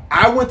 VCR.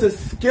 I went to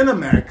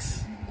Skinamax.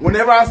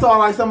 Whenever I saw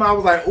like something, I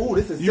was like, "Ooh,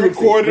 this is You sexy."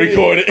 recorded it.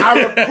 Recorded.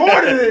 I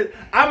recorded it.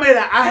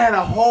 I had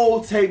a whole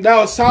tape. That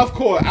was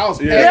softcore. I was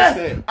past Yes,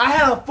 that. I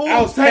had a full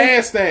I was tape.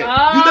 past that.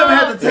 oh, You never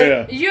had the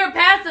tape. Yeah. You were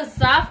past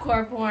the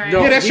softcore porn.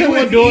 No, Yeah, that he shit was-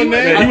 wasn't doing he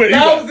that.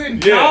 was He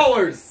was-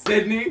 $1,000,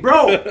 Sydney.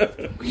 Bro,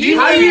 You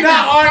How needed you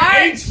not the on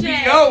hard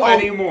HBO shit.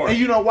 anymore? and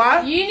you know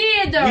why? You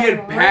needed the We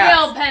had real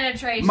passed.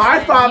 penetration.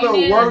 My father You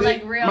needed, worked.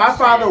 like, real My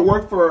father shit.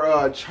 worked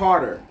for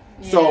Charter,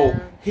 so Yeah.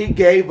 he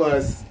gave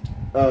us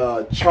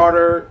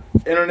Charter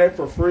internet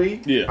for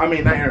free. Yeah. I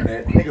mean not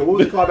internet. Nigga, what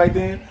was it called back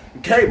then?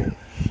 Cable.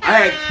 I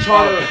had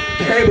Charter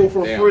cable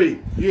for Damn. free.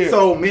 Yeah.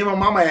 So me and my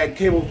mama had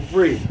cable for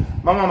free.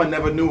 My mama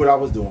never knew what I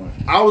was doing.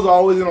 I was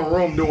always in a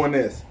room doing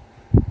this.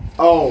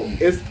 Oh,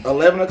 it's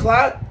 11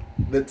 o'clock.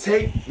 The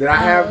tape that I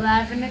have.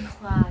 11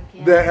 o'clock.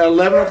 Yeah. The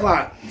 11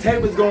 o'clock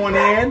tape is going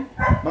in.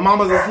 My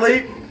mama's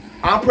asleep.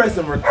 I'm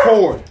pressing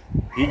record.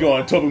 He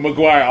going Tobey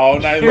Maguire all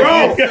night Bro,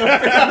 long. no.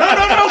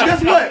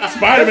 Guess what?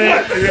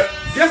 Spider-Man.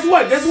 Guess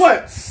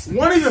what?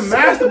 One even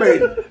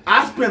masturbating.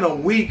 I spent a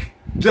week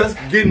just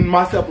getting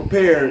myself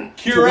prepared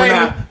to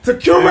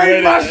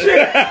curate my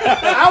shit.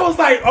 I was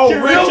like, oh,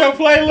 Curate your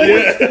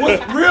playlist.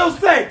 what's real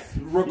sex?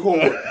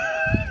 Record.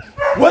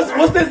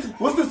 What's this?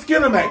 What's the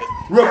Skinamax?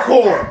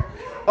 Record.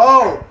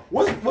 Oh,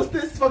 what's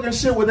this fucking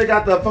shit where they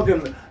got the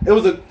fucking? It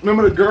was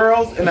remember the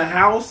girls in the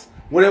house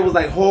where it was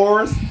like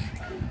horrors.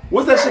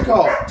 What's that shit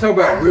called? Talk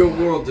about Real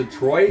World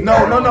Detroit. No.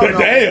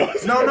 Damn.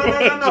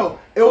 No.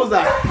 It was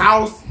a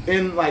house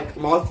in like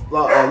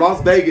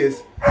Las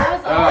Vegas.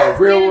 That was all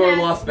Real stated World as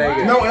Las Vegas.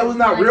 what? No, it was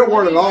not Like, real what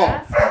world are at you all.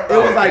 asking? It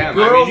was like Damn,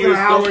 girls he in the was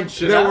house throwing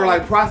shit that out. were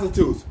like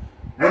prostitutes.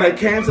 When they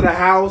came to the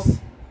house,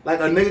 like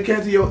a nigga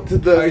came to Are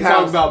the you house.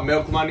 talking about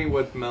Milk Money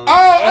with Melon?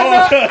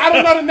 I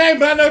don't know the name,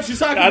 but I know what you're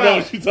talking I about. know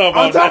what you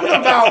talking I'm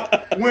about.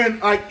 talking about when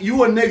like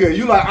you a nigga,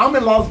 you like I'm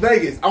in Las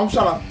Vegas, I'm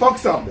trying to fuck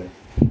something,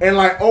 and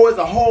like it's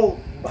a whole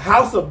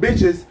house of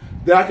bitches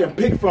that I can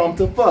pick from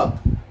to fuck.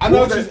 I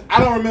know. What was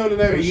I don't remember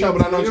the name of the show,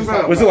 but I know what you're talking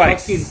about. Was it like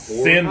Fucking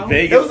Sin whorehouse?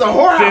 Vegas? It was a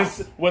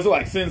whorehouse. Was it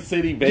like Sin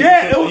City Vegas?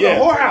 Yeah, it was a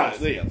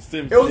whorehouse. Yeah,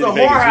 Sin It was City a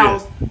Vegas,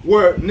 whorehouse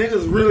where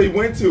niggas really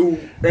went to.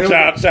 And it was-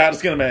 Shout out to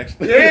Skinamax.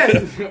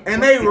 Yes,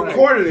 and they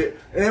recorded it,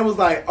 and it was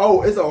like,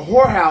 oh, it's a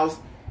whorehouse.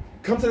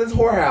 Come to this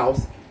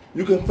whorehouse.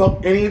 You can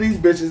fuck any of these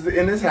bitches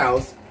in this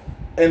house,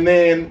 and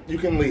then you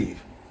can leave.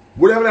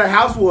 Whatever that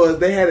house was,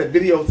 they had a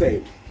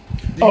videotape.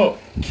 Oh,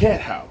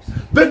 Cat House.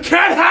 The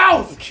cat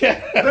house,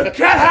 the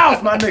cat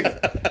house, my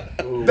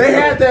nigga. They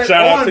had that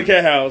Shout on. out to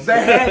Cat House. They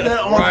had that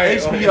on Right.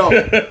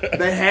 HBO.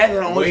 They had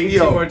that on Way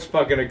HBO. too much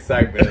fucking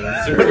excitement.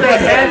 But they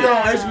had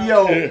that on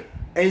HBO,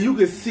 and you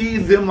could see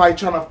them like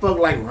trying to fuck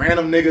like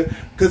random nigga,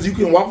 cause you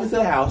can walk into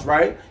the house,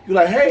 right? You're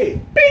like, hey,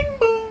 bing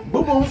boom,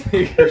 boom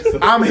boom.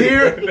 I'm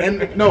here,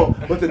 and no,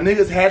 but the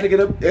niggas had to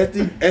get a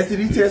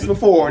STD test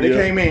before they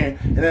came in,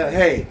 and they're like,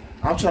 hey,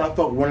 I'm trying to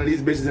fuck one of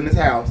these bitches in this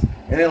house,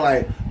 and they're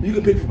like, you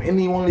can pick from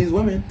any one of these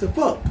women to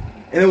fuck,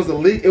 and it was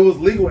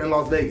legal in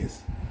Las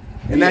Vegas,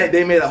 and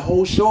they made a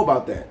whole show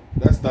about that.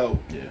 That's dope.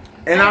 Yeah.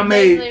 And I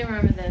vaguely made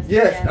remember this.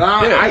 yes,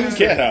 yeah. and I used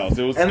to Cat House.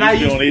 It was and used I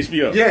to be used on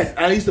HBO. Yes,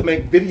 I used to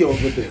make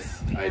videos with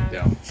this. I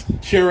don't.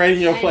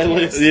 Curating your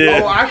playlist.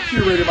 Yeah. Oh, I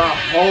curated my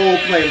whole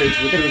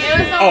playlist with this It was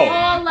shit. a Oh,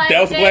 whole like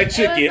that was a black it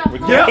chick,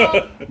 was yeah. a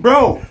whole- Yeah,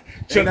 bro.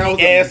 Chunky And that was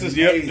asses,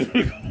 yep.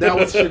 amazing. That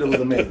was shit. That was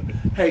amazing.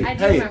 Hey, I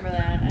do hey, remember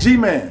that.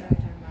 G-Man.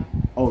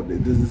 Oh,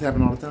 does this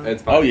happen all the time?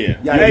 It's fine. Oh yeah.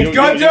 Yeah, You- hey,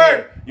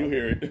 Gunter! You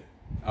hear it.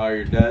 Oh,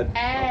 you're dead?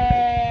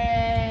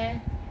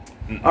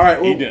 All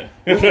right. He Well,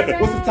 done.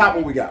 what's the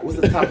topic we got? What's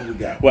the topic we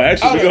got? Well,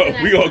 actually,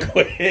 Oh, we gonna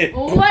go ahead.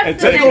 What's and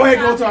the take- Let's go ahead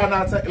and go next to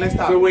our next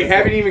topic. So we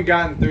haven't even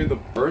gotten through the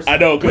first. I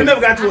know. 'cause- We never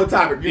got to a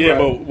topic. You're Yeah,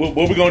 right. but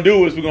what we're gonna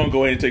do is we're gonna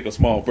go ahead and take a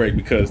small break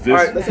because this All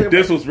right, let's take a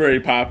this break. was very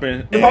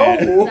popping. Oh.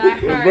 It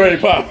was very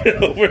popping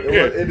over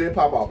here. It did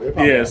pop off. It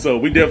popped Yeah, off. so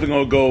we definitely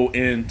gonna go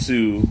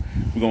into.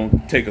 We're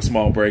gonna take a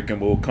small break and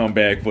we'll come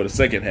back for the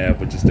second half,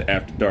 which is the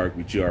After Dark,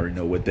 which you already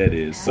know what that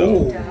is. So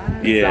Ooh.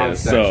 yeah, Sounds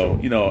so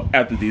sexual.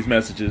 After these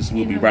messages,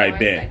 we'll be Even right more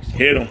back. sexual.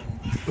 Hit them.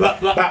 Blah,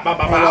 blah, blah,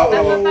 blah,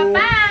 blah, blah. Bye.